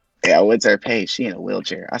 Yeah, I went to her page. She in a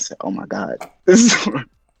wheelchair. I said, oh my God. This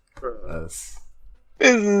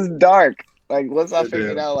is dark. Like, once I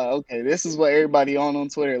figured out, like, okay, this is what everybody on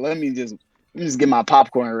Twitter. Let me just get my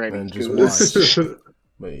popcorn ready. And just watch.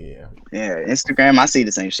 But yeah, Instagram, I see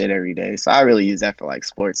the same shit every day. So I really use that for like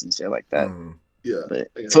sports and shit like that. Yeah. But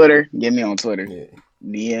Twitter, get me on Twitter. Yeah.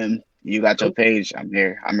 DM, you got your page. I'm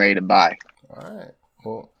there. I'm ready to buy. All right.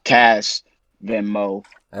 Well, Cash, Venmo,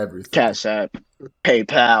 everything. Cash App,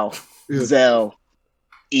 PayPal, Zelle,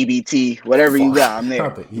 EBT, whatever you got, I'm there.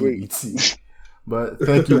 Not the EBT. But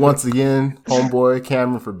thank you once again, homeboy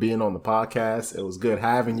Camron, for being on the podcast. It was good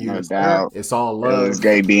having you. No doubt. It's all love. It was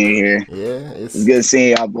great being here. Yeah, it's good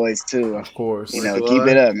seeing y'all boys too. Of course. Keep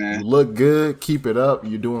it up, man. You look good. Keep it up.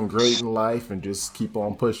 You're doing great in life, and just keep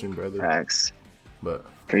on pushing, brother. Thanks. But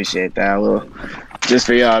appreciate that. I will, just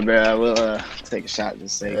for y'all, bro. I will take a shot.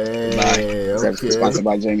 Just say goodbye. Okay. Sponsored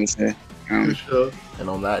by Jameson. And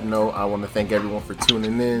on that note, I want to thank everyone for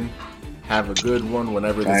tuning in. Have a good one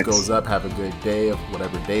whenever this goes up. Have a good day of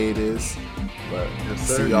whatever day it is. But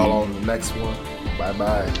see y'all on the next one. Bye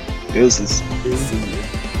bye. Deuces. See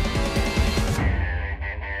you.